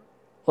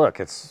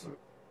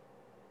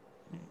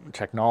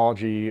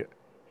technology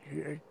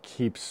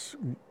keeps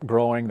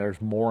growing. There's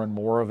more and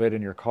more of it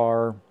in your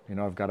car.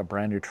 I've got a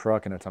brand new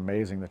truck, and it's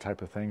amazing the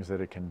type of things that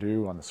it can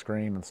do on the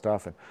screen and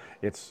stuff. And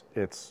it's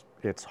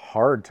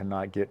hard to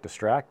not get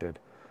distracted,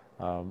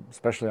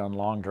 especially on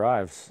long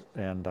drives.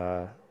 And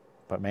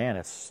but man,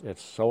 it's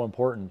so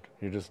important.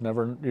 You just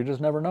never know. You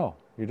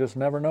just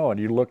never know. And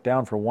you look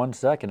down for 1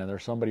 second, and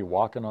there's somebody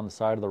walking on the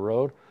side of the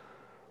road.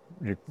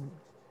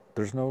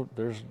 There's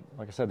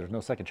like I said, there's no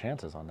second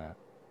chances on that.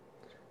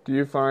 Do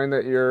you find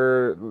that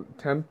you're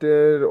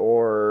tempted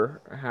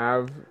or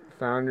have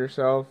found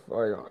yourself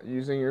like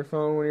using your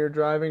phone when you're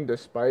driving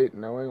despite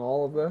knowing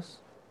all of this?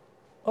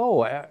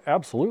 Oh,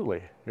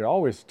 absolutely. You're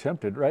always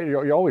tempted, right?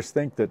 You always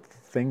think that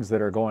things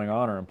that are going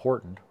on are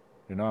important.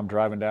 I'm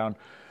driving down.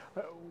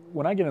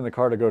 When I get in the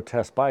car to go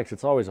test bikes,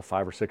 it's always a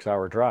 5 or 6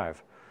 hour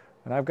drive.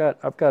 And I've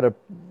got a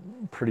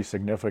pretty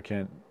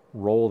significant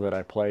role that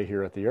I play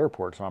here at the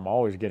airport. So I'm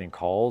always getting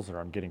calls, or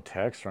I'm getting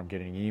texts, or I'm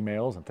getting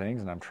emails and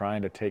things, and I'm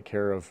trying to take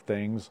care of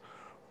things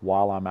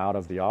while I'm out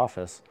of the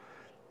office.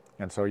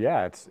 And so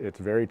yeah, it's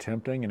very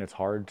tempting, and it's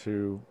hard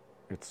to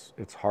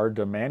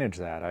manage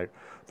that.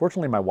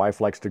 Fortunately, my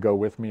wife likes to go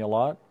with me a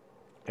lot,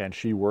 and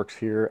she works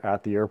here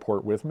at the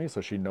airport with me,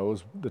 so she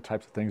knows the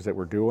types of things that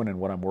we're doing and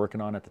what I'm working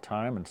on at the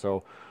time. And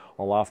so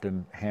I'll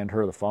often hand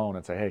her the phone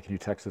and say, hey, can you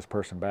text this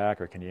person back,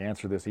 or can you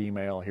answer this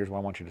email? Here's what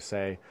I want you to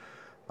say.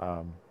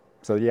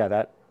 So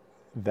yeah,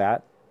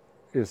 that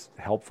is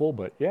helpful,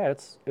 but yeah,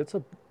 it's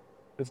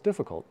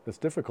difficult. It's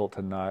difficult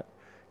to not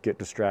get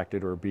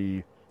distracted or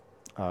be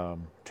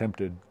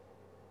tempted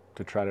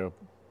to try to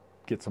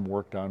get some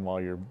work done while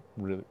you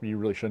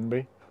really shouldn't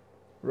be.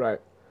 Right.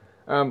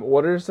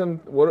 What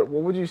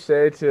would you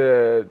say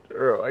to,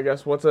 or I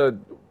guess what's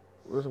going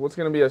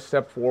to be a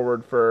step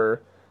forward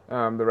for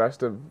the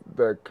rest of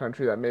the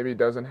country that maybe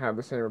doesn't have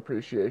the same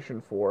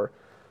appreciation for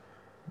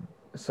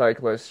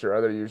cyclists or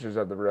other users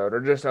of the road,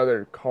 or just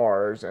other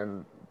cars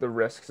and the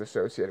risks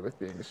associated with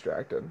being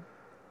distracted?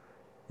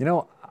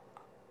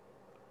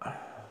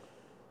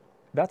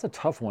 That's a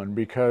tough one,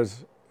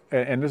 because,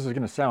 and this is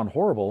going to sound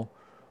horrible,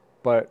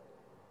 but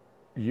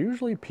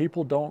usually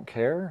people don't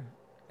care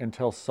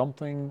until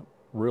something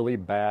really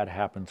bad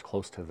happens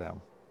close to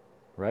them,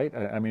 right?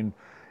 I mean,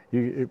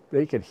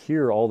 they could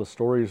hear all the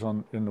stories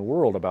in the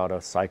world about a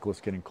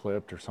cyclist getting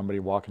clipped, or somebody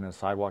walking on a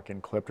sidewalk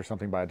getting clipped, or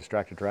something by a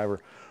distracted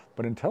driver.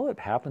 But until it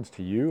happens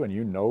to you and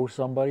you know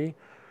somebody,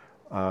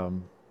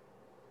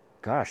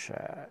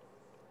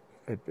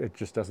 it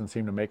just doesn't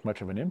seem to make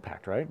much of an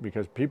impact, right?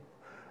 Because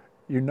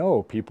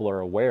people are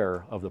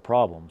aware of the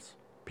problems.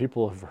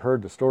 People have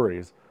heard the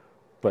stories,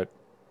 but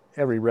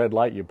every red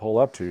light you pull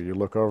up to, you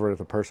look over at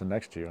the person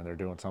next to you and they're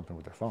doing something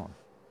with their phone,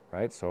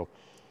 right? So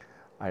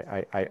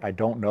I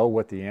don't know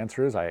what the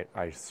answer is.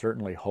 I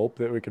certainly hope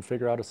that we could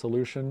figure out a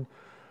solution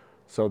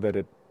so that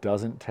it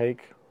doesn't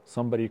take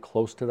somebody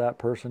close to that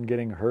person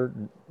getting hurt,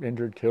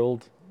 injured,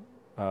 killed,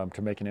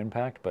 to make an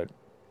impact. But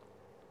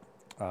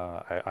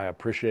I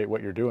appreciate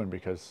what you're doing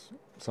because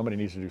somebody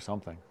needs to do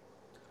something.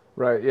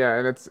 Right, yeah,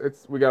 and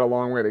it's we got a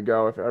long way to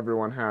go if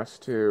everyone has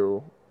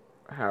to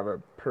have a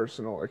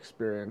personal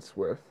experience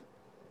with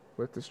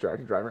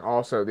distracted driving.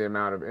 Also, the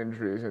amount of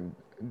injuries and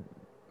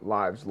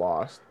lives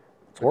lost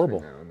It's between horrible.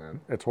 now and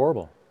then. It's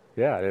horrible.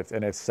 Yeah,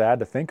 it's sad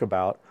to think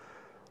about.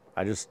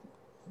 I just,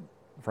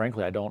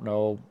 frankly, I don't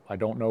know. I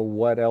don't know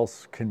what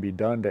else can be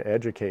done to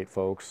educate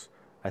folks.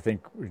 I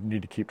think we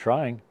need to keep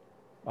trying.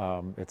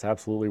 It's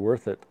absolutely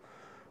worth it.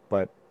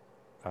 But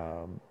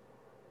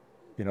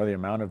the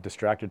amount of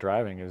distracted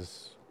driving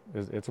is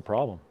it's a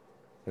problem.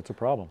 It's a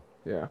problem.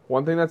 Yeah.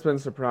 One thing that's been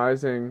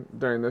surprising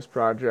during this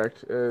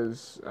project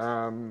is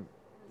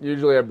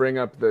usually I bring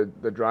up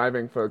the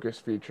driving focus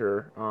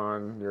feature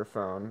on your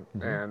phone.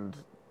 Mm-hmm. And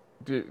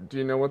do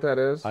you know what that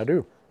is? I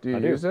do. Do you I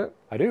do. use it?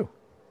 I do.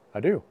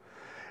 I do.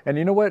 And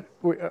you know what?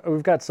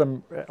 We've got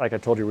some, like I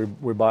told you,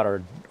 we bought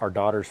our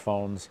daughter's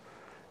phones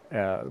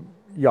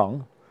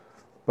young,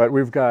 but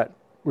we've got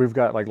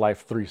like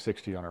Life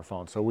 360 on our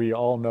phone. So we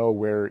all know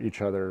where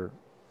each other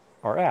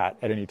are at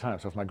any time.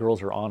 So if my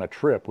girls are on a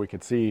trip, we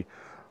could see,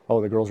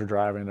 oh, the girls are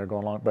driving, they're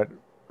going along. But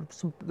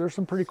there's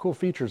some pretty cool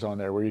features on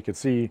there where you could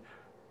see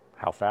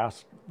how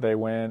fast they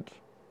went,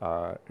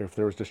 if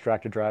there was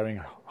distracted driving,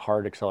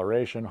 hard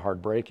acceleration,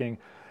 hard braking.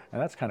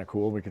 And that's kind of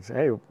cool. We could say,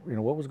 hey,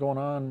 what was going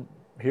on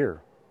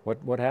here?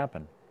 What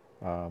happened?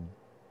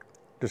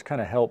 Just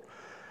kind of help,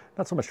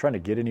 not so much trying to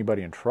get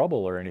anybody in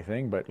trouble or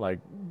anything, but like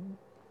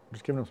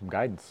just giving them some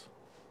guidance.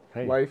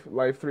 Hey, Life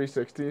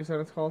 360, you said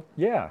it's called?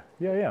 yeah.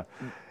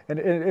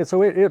 And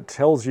so it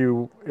tells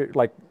you,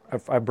 like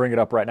if I bring it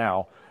up right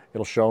now,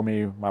 it'll show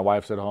me my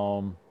wife's at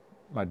home,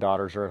 my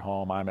daughters are at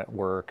home, I'm at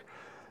work,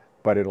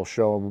 but it'll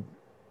show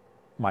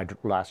my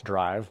last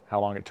drive, how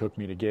long it took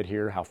me to get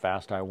here, how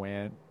fast I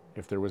went,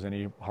 if there was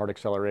any hard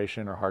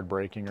acceleration or hard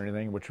braking or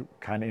anything, which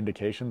kind of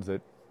indications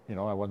that,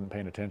 I wasn't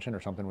paying attention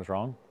or something was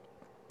wrong.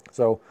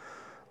 So,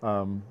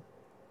 and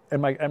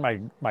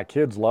my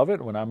kids love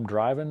it. When I'm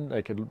driving,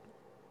 they could,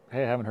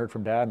 hey, I haven't heard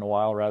from Dad in a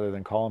while. Rather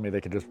than calling me, they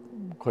could just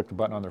click the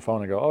button on their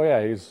phone and go, oh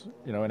yeah, he's,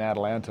 in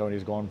Adelanto and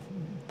he's going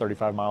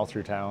 35 miles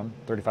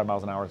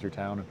an hour through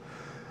town. And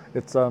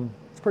it's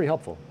pretty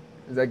helpful.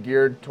 Is that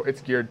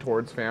it's geared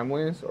towards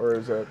families, or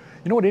is it?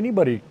 You know what?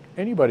 Anybody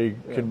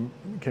can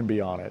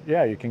be on it.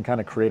 Yeah, you can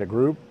kind of create a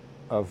group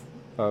of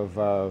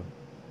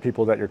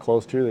people that you're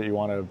close to that you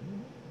want to,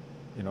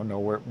 know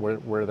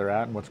where they're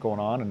at and what's going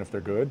on and if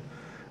they're good.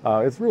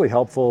 It's really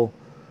helpful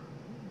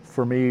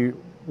for me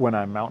when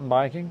I'm mountain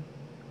biking.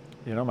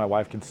 My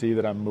wife can see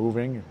that I'm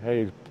moving.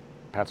 Hey,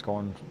 Pat's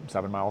going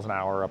 7 miles an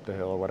hour up the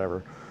hill or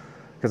whatever.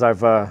 Because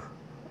I've,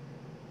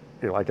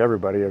 like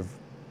everybody, I've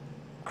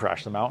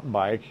crashed the mountain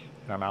bike.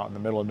 And I'm out in the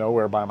middle of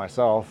nowhere by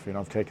myself.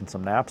 I've taken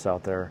some naps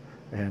out there,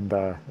 and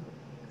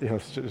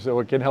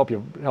so it can help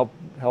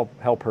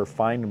her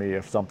find me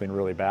if something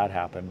really bad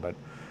happened. But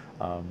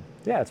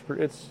yeah, it's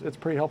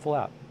pretty helpful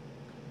app.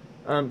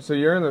 So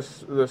you're in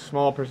the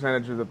small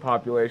percentage of the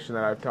population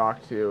that I've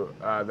talked to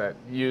that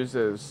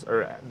uses,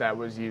 or that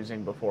was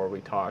using before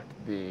we talked,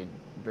 the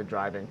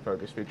driving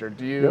focus feature.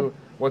 Yep.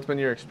 What's been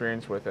your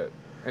experience with it?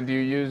 And do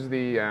you use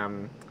the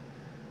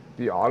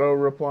auto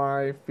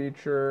reply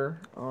feature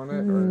on it?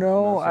 Or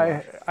No,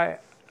 so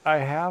I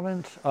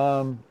haven't.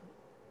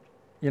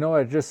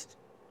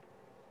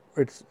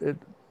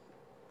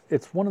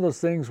 It's one of those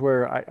things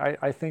where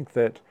I think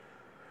that,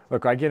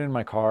 look, I get in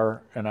my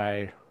car and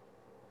I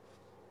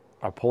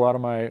pull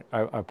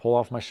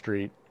off my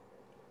street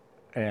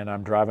and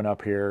I'm driving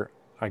up here.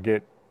 I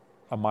get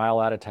a mile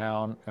out of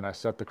town and I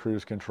set the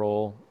cruise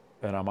control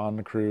and I'm on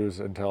the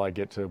cruise until I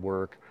get to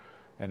work.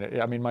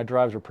 And my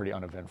drives are pretty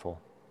uneventful.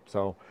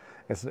 So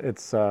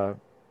it's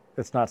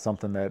not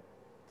something that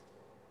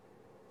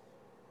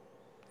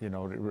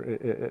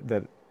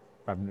that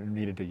I've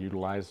needed to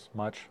utilize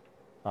much,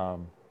 but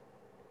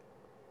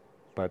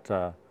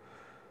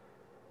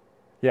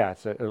yeah,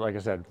 it's like I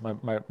said,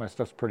 my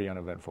stuff's pretty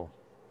uneventful,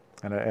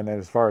 and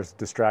as far as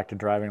distracted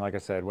driving, like I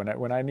said,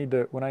 when I need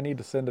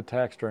to send a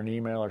text or an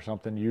email or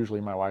something,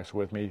 usually my wife's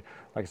with me.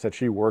 Like I said,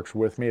 she works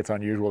with me. It's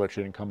unusual that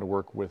she didn't come to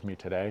work with me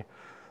today,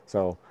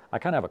 so I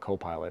kind of have a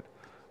co-pilot.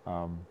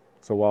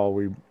 So while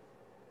we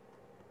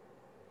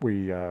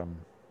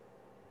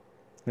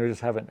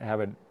just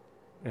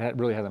it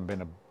really hasn't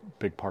been a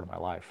big part of my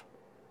life.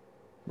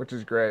 which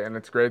is great, and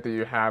it's great that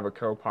you have a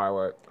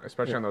co-pilot,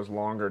 especially Yeah. on those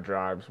longer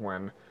drives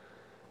when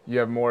you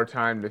have more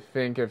time to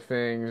think of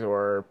things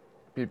or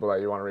people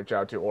that you want to reach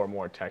out to, or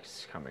more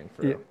texts coming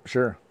through. Yeah,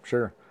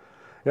 sure.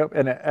 Yep,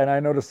 and I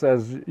noticed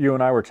as you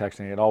and I were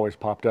texting, it always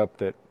popped up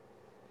that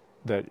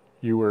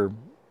you were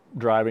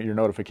driving, your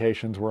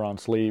notifications were on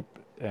sleep,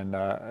 and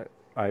I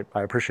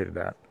appreciated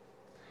that.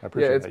 I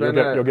appreciate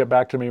that. You'll get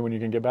back to me when you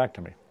can get back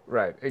to me.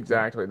 Right,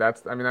 exactly.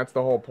 That's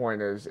the whole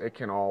point, is it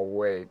can all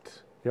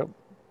wait. Yep.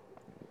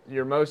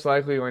 You're most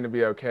likely going to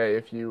be okay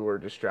if you were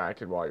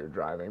distracted while you're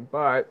driving,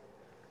 but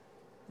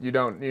you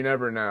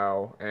never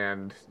know,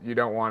 and you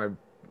don't want to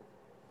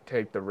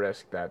take the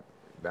risk that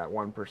that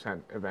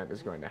 1% event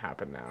is going to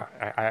happen now.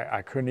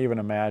 I couldn't even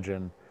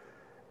imagine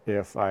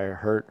if I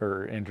hurt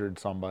or injured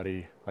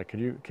somebody. Like, can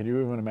you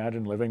even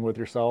imagine living with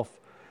yourself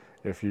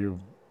if you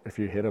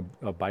hit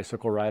a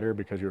bicycle rider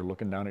because you're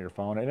looking down at your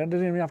phone? And it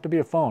doesn't even have to be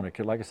a phone. It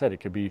could, like I said, it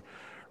could be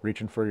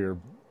reaching for your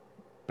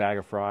bag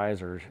of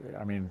fries, or,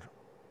 I mean,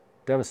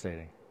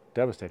 devastating.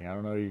 I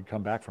don't know you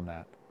come back from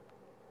that.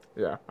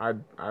 Yeah, I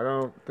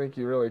don't think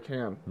you really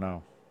can.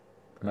 No.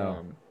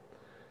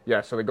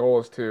 Yeah, so the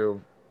goal is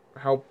to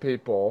help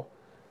people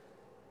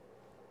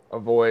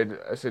avoid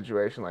a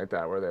situation like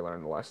that where they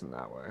learn the lesson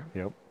that way.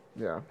 Yep.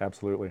 Yeah.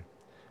 Absolutely.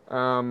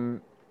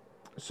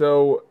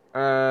 So,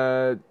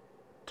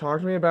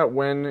 talk to me about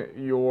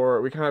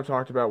we kind of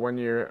talked about when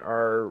you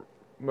are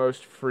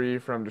most free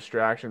from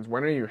distractions.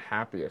 When are you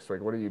happiest?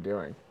 Like, what are you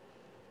doing?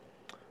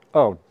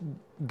 Oh,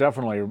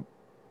 definitely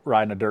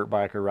riding a dirt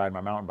bike or riding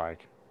my mountain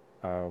bike.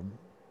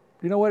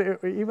 You know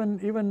what?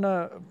 Even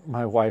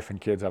my wife and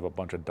kids have a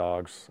bunch of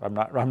dogs. I'm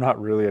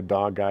not really a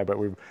dog guy, but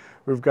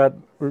we've got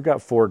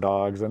 4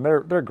 dogs, and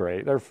they're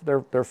great.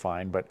 They're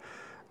fine. But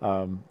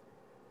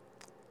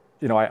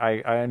you know,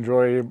 I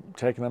enjoy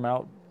taking them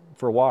out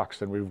for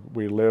walks, and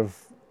we live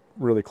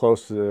really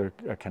close to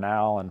a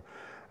canal, and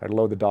I'd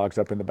load the dogs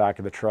up in the back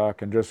of the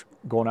truck and just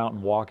going out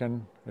and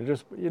walking. And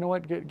just, you know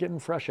what, getting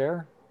fresh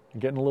air,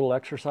 getting a little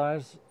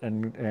exercise,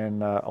 and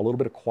a little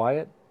bit of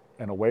quiet,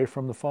 and away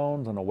from the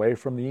phones, and away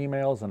from the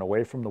emails, and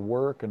away from the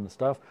work and the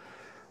stuff.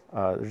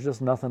 There's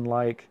just nothing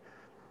like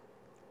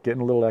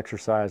getting a little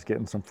exercise,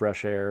 getting some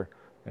fresh air,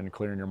 and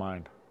clearing your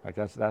mind. Like,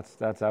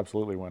 that's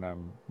absolutely when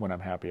I'm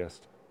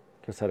happiest.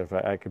 Like I said, if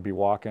I could be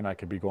walking, I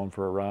could be going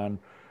for a run,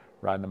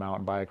 riding the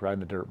mountain bike,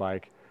 riding the dirt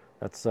bike.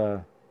 That's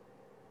I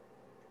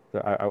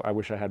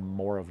wish I had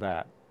more of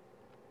that.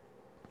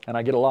 And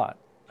I get a lot.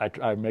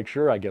 I make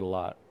sure I get a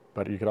lot,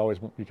 but you could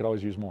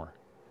always use more.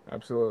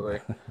 Absolutely.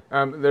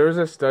 There was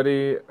a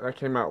study that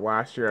came out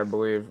last year, I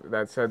believe,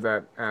 that said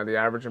that the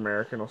average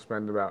American will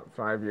spend about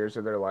 5 years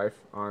of their life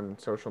on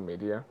social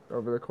media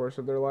over the course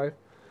of their life.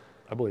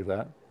 I believe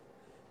that.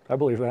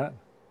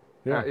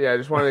 Yeah. Yeah, I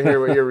just wanted to hear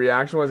what your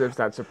reaction was, if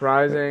that's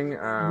surprising.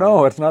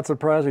 No, it's not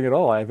surprising at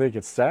all. I think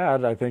it's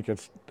sad. I think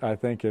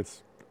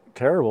it's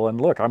terrible.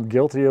 And look, I'm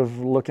guilty of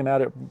looking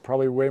at it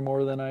probably way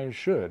more than I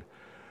should.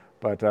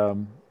 But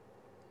no,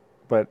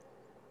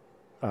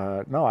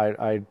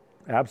 I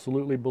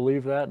absolutely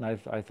believe that, and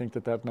I think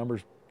that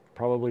number's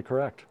probably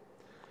correct.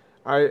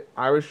 I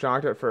was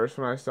shocked at first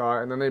when I saw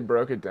it, and then they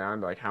broke it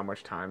down to like how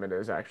much time it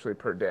is actually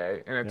per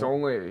day, and it's Yep.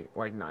 only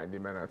like 90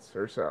 minutes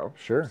or so.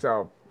 Sure.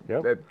 So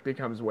Yep. it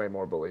becomes way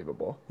more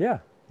believable. Yeah.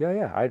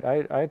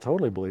 I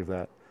totally believe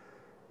that.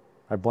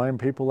 I blame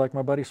people like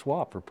my buddy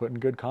Swap for putting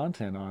good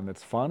content on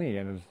that's funny,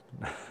 and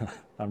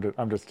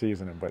I'm just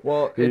teasing him, but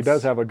Well, he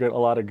does have a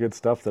lot of good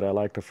stuff that I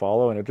like to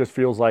follow, and it just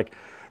feels like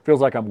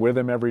I'm with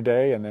him every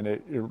day, and then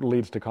it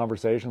leads to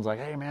conversations like,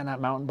 hey man,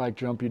 that mountain bike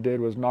jump you did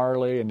was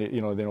gnarly, and then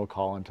he'll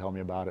call and tell me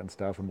about it and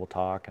stuff, and we'll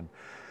talk, and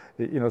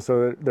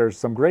so there's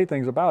some great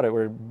things about it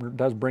where it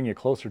does bring you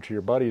closer to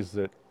your buddies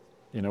that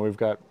we've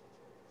got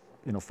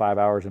 5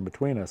 hours in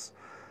between us,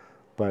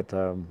 but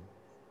no,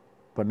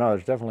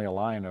 there's definitely a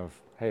line of,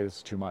 hey, this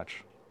is too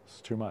much.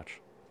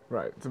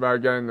 Right. It's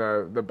about getting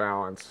the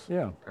balance.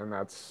 Yeah. And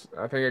I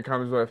think it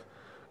comes with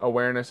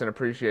awareness and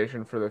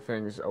appreciation for the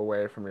things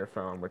away from your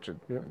phone, which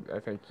I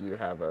think you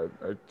have a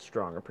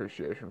strong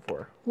appreciation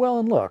for. Well,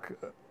 and look,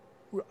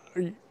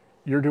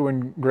 you're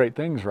doing great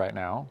things right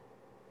now,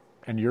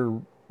 and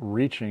you're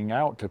reaching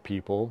out to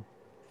people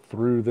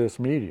through this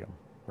medium,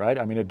 right?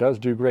 I mean, it does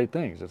do great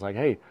things. It's like,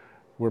 hey,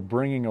 we're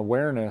bringing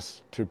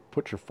awareness to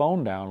put your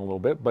phone down a little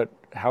bit, but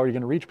how are you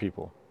going to reach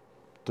people?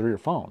 Through your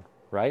phone,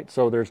 right?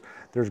 So there's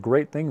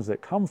great things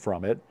that come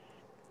from it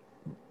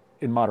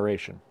in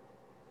moderation.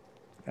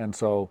 And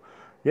so,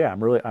 yeah,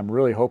 I'm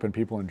really hoping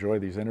people enjoy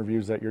these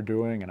interviews that you're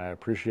doing, and I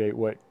appreciate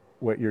what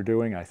you're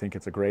doing. I think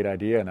it's a great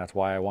idea, and that's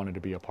why I wanted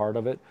to be a part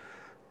of it.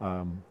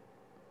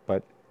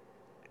 But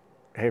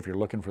hey, if you're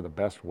looking for the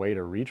best way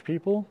to reach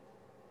people,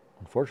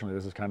 unfortunately,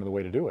 this is kind of the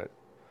way to do it.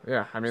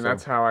 Yeah, I mean,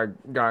 that's how I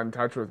got in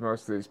touch with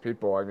most of these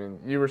people. I mean,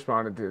 you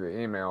responded to the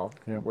email,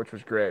 which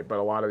was great, but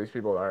a lot of these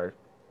people are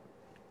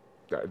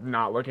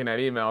not looking at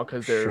email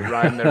because they're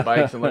riding their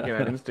bikes and looking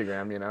at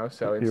Instagram,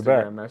 so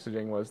Instagram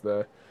messaging was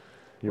a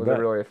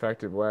really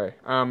effective way.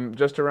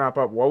 Just to wrap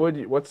up,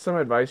 what's some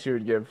advice you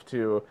would give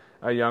to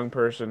a young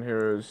person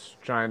who's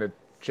trying to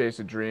chase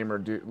a dream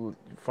or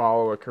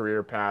follow a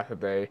career path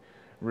that they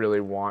really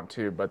want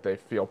to, but they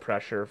feel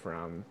pressure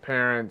from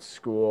parents,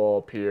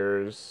 school,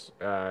 peers,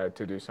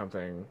 to do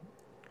something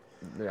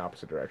the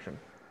opposite direction?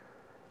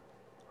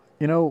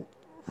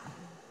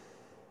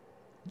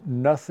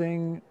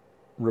 Nothing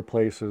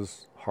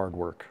replaces hard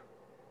work.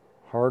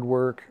 Hard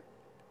work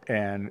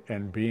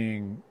and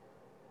being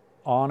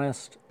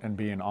honest and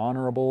being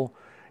honorable.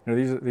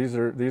 These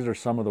are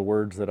some of the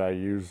words that I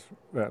use,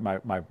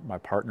 my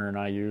partner and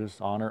I use.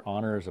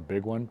 Honor is a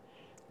big one.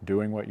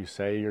 Doing what you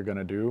say you're going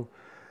to do.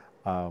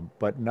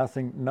 But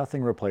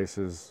nothing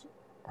replaces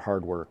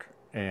hard work.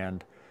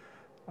 And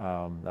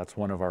That's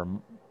one of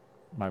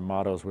my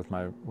mottos with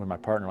my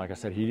partner. Like I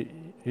said,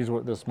 he's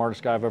the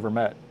smartest guy I've ever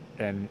met,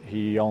 and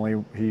he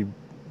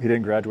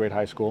didn't graduate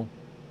high school.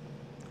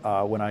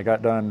 When I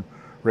got done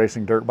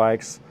racing dirt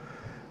bikes,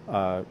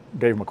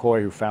 Dave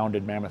McCoy, who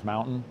founded Mammoth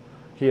Mountain,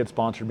 he had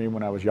sponsored me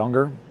when I was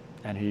younger,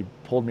 and he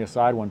pulled me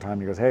aside one time.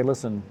 And he goes, "Hey,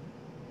 listen,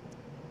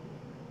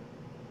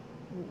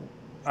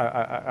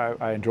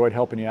 I enjoyed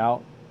helping you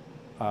out.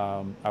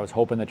 I was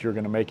hoping that you're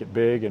going to make it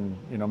big and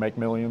make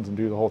millions and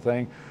do the whole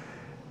thing.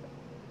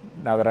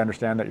 Now that I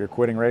understand that you're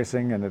quitting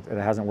racing and it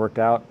hasn't worked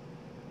out,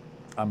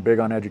 I'm big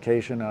on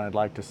education and I'd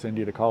like to send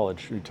you to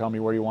college. You tell me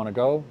where you want to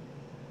go,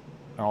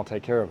 and I'll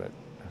take care of it."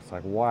 It's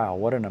like, wow,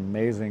 what an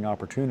amazing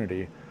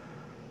opportunity,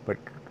 but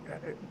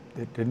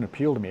it didn't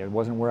appeal to me. It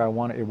wasn't where I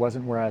wanted. It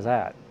wasn't where I was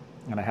at,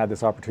 and I had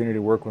this opportunity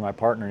to work with my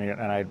partner,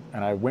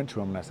 and I went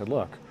to him and I said,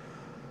 "Look,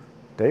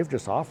 Dave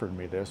just offered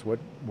me this. What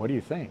do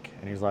you think?"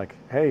 And he's like,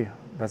 "Hey,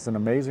 that's an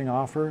amazing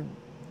offer,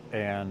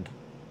 and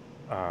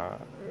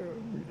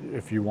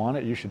if you want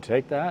it, you should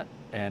take that.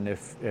 And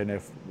if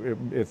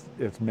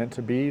it's meant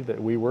to be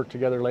that we work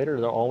together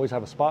later, they'll always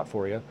have a spot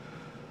for you.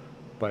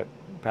 But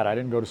Pat, I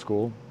didn't go to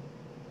school.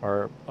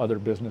 Our other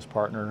business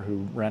partner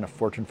who ran a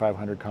Fortune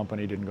 500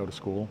 company didn't go to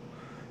school.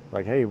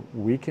 Like, hey,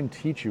 we can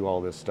teach you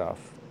all this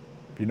stuff.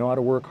 If you know how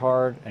to work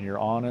hard and you're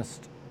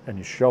honest and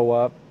you show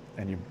up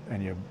and you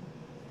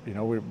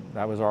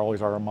that was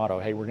always our motto.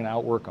 Hey, we're going to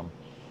outwork them.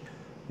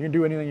 You can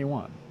do anything you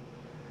want."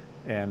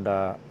 And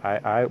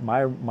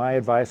my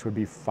advice would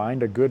be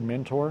find a good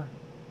mentor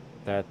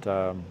that's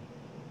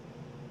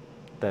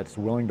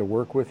willing to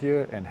work with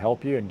you and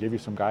help you and give you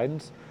some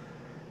guidance,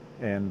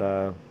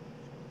 and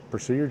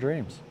pursue your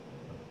dreams.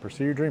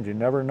 Pursue your dreams. You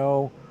never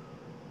know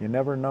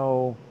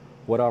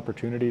what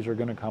opportunities are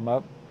going to come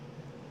up.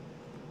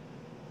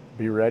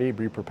 Be ready,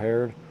 be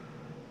prepared,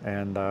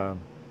 and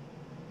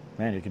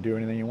man, you can do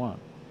anything you want.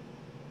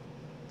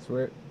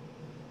 Sweet.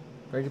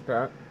 Thank you,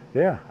 Pat.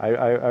 Yeah,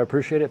 I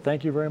appreciate it.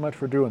 Thank you very much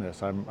for doing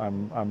this.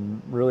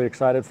 I'm really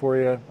excited for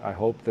you. I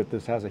hope that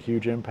this has a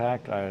huge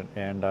impact,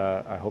 and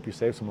I hope you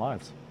save some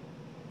lives.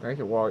 Thank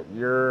you. Well,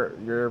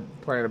 you're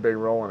playing a big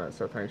role in it,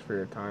 so thanks for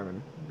your time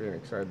and being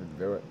excited to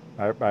do it.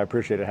 I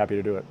appreciate it. Happy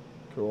to do it.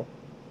 Cool.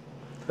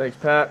 Thanks,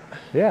 Pat.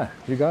 Yeah,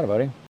 you got it,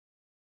 buddy.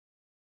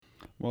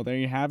 Well, there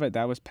you have it.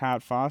 That was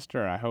Pat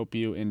Foster. I hope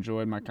you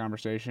enjoyed my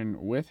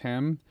conversation with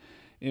him.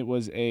 It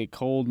was a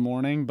cold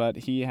morning, but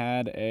he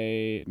had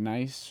a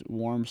nice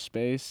warm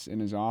space in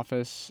his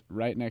office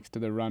right next to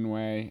the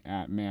runway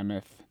at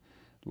Mammoth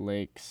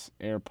Lakes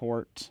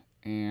Airport,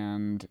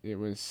 and it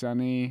was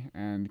sunny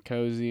and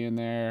cozy in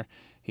there.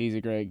 He's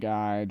a great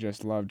guy.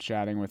 Just loved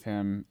chatting with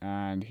him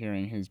and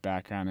hearing his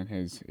background and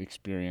his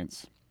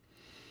experience.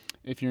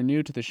 If you're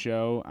new to the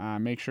show,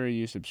 make sure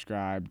you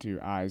subscribe to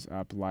Eyes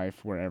Up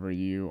Life wherever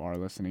you are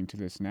listening to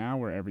this now,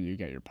 wherever you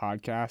get your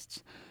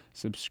podcasts.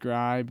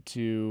 Subscribe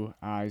to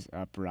Eyes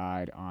Up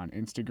Ride on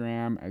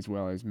Instagram, as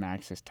well as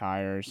Maxxis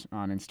Tires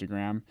on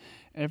Instagram.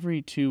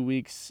 Every 2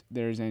 weeks,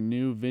 there's a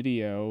new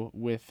video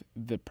with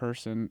the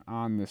person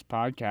on this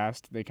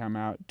podcast. They come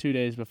out 2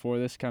 days before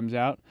this comes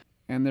out,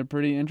 and they're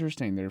pretty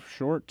interesting. They're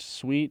short,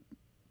 sweet,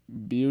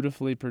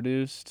 beautifully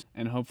produced,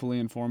 and hopefully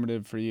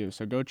informative for you.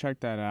 So go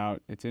check that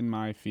out. It's in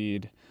my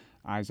feed,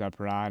 Eyes Up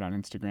Ride on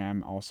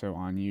Instagram, also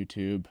on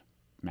YouTube,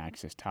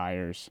 Maxxis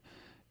Tires.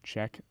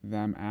 Check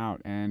them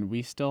out. And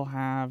we still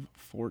have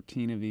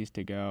 14 of these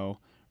to go,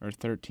 or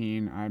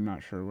 13. I'm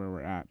not sure where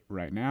we're at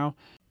right now.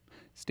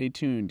 Stay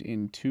tuned.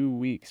 In 2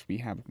 weeks, we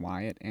have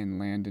Wyatt and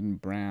Landon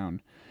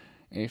Brown,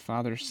 a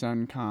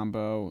father-son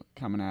combo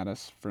coming at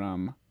us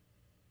from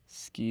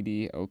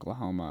Skeety,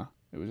 Oklahoma.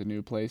 It was a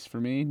new place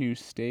for me, new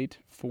state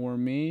for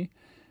me,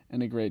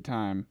 and a great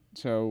time.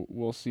 So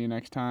we'll see you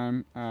next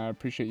time. I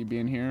appreciate you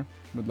being here.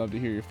 Would love to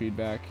hear your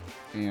feedback,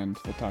 and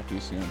we'll talk to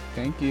you soon.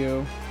 Thank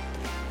you.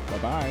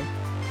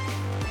 Bye-bye.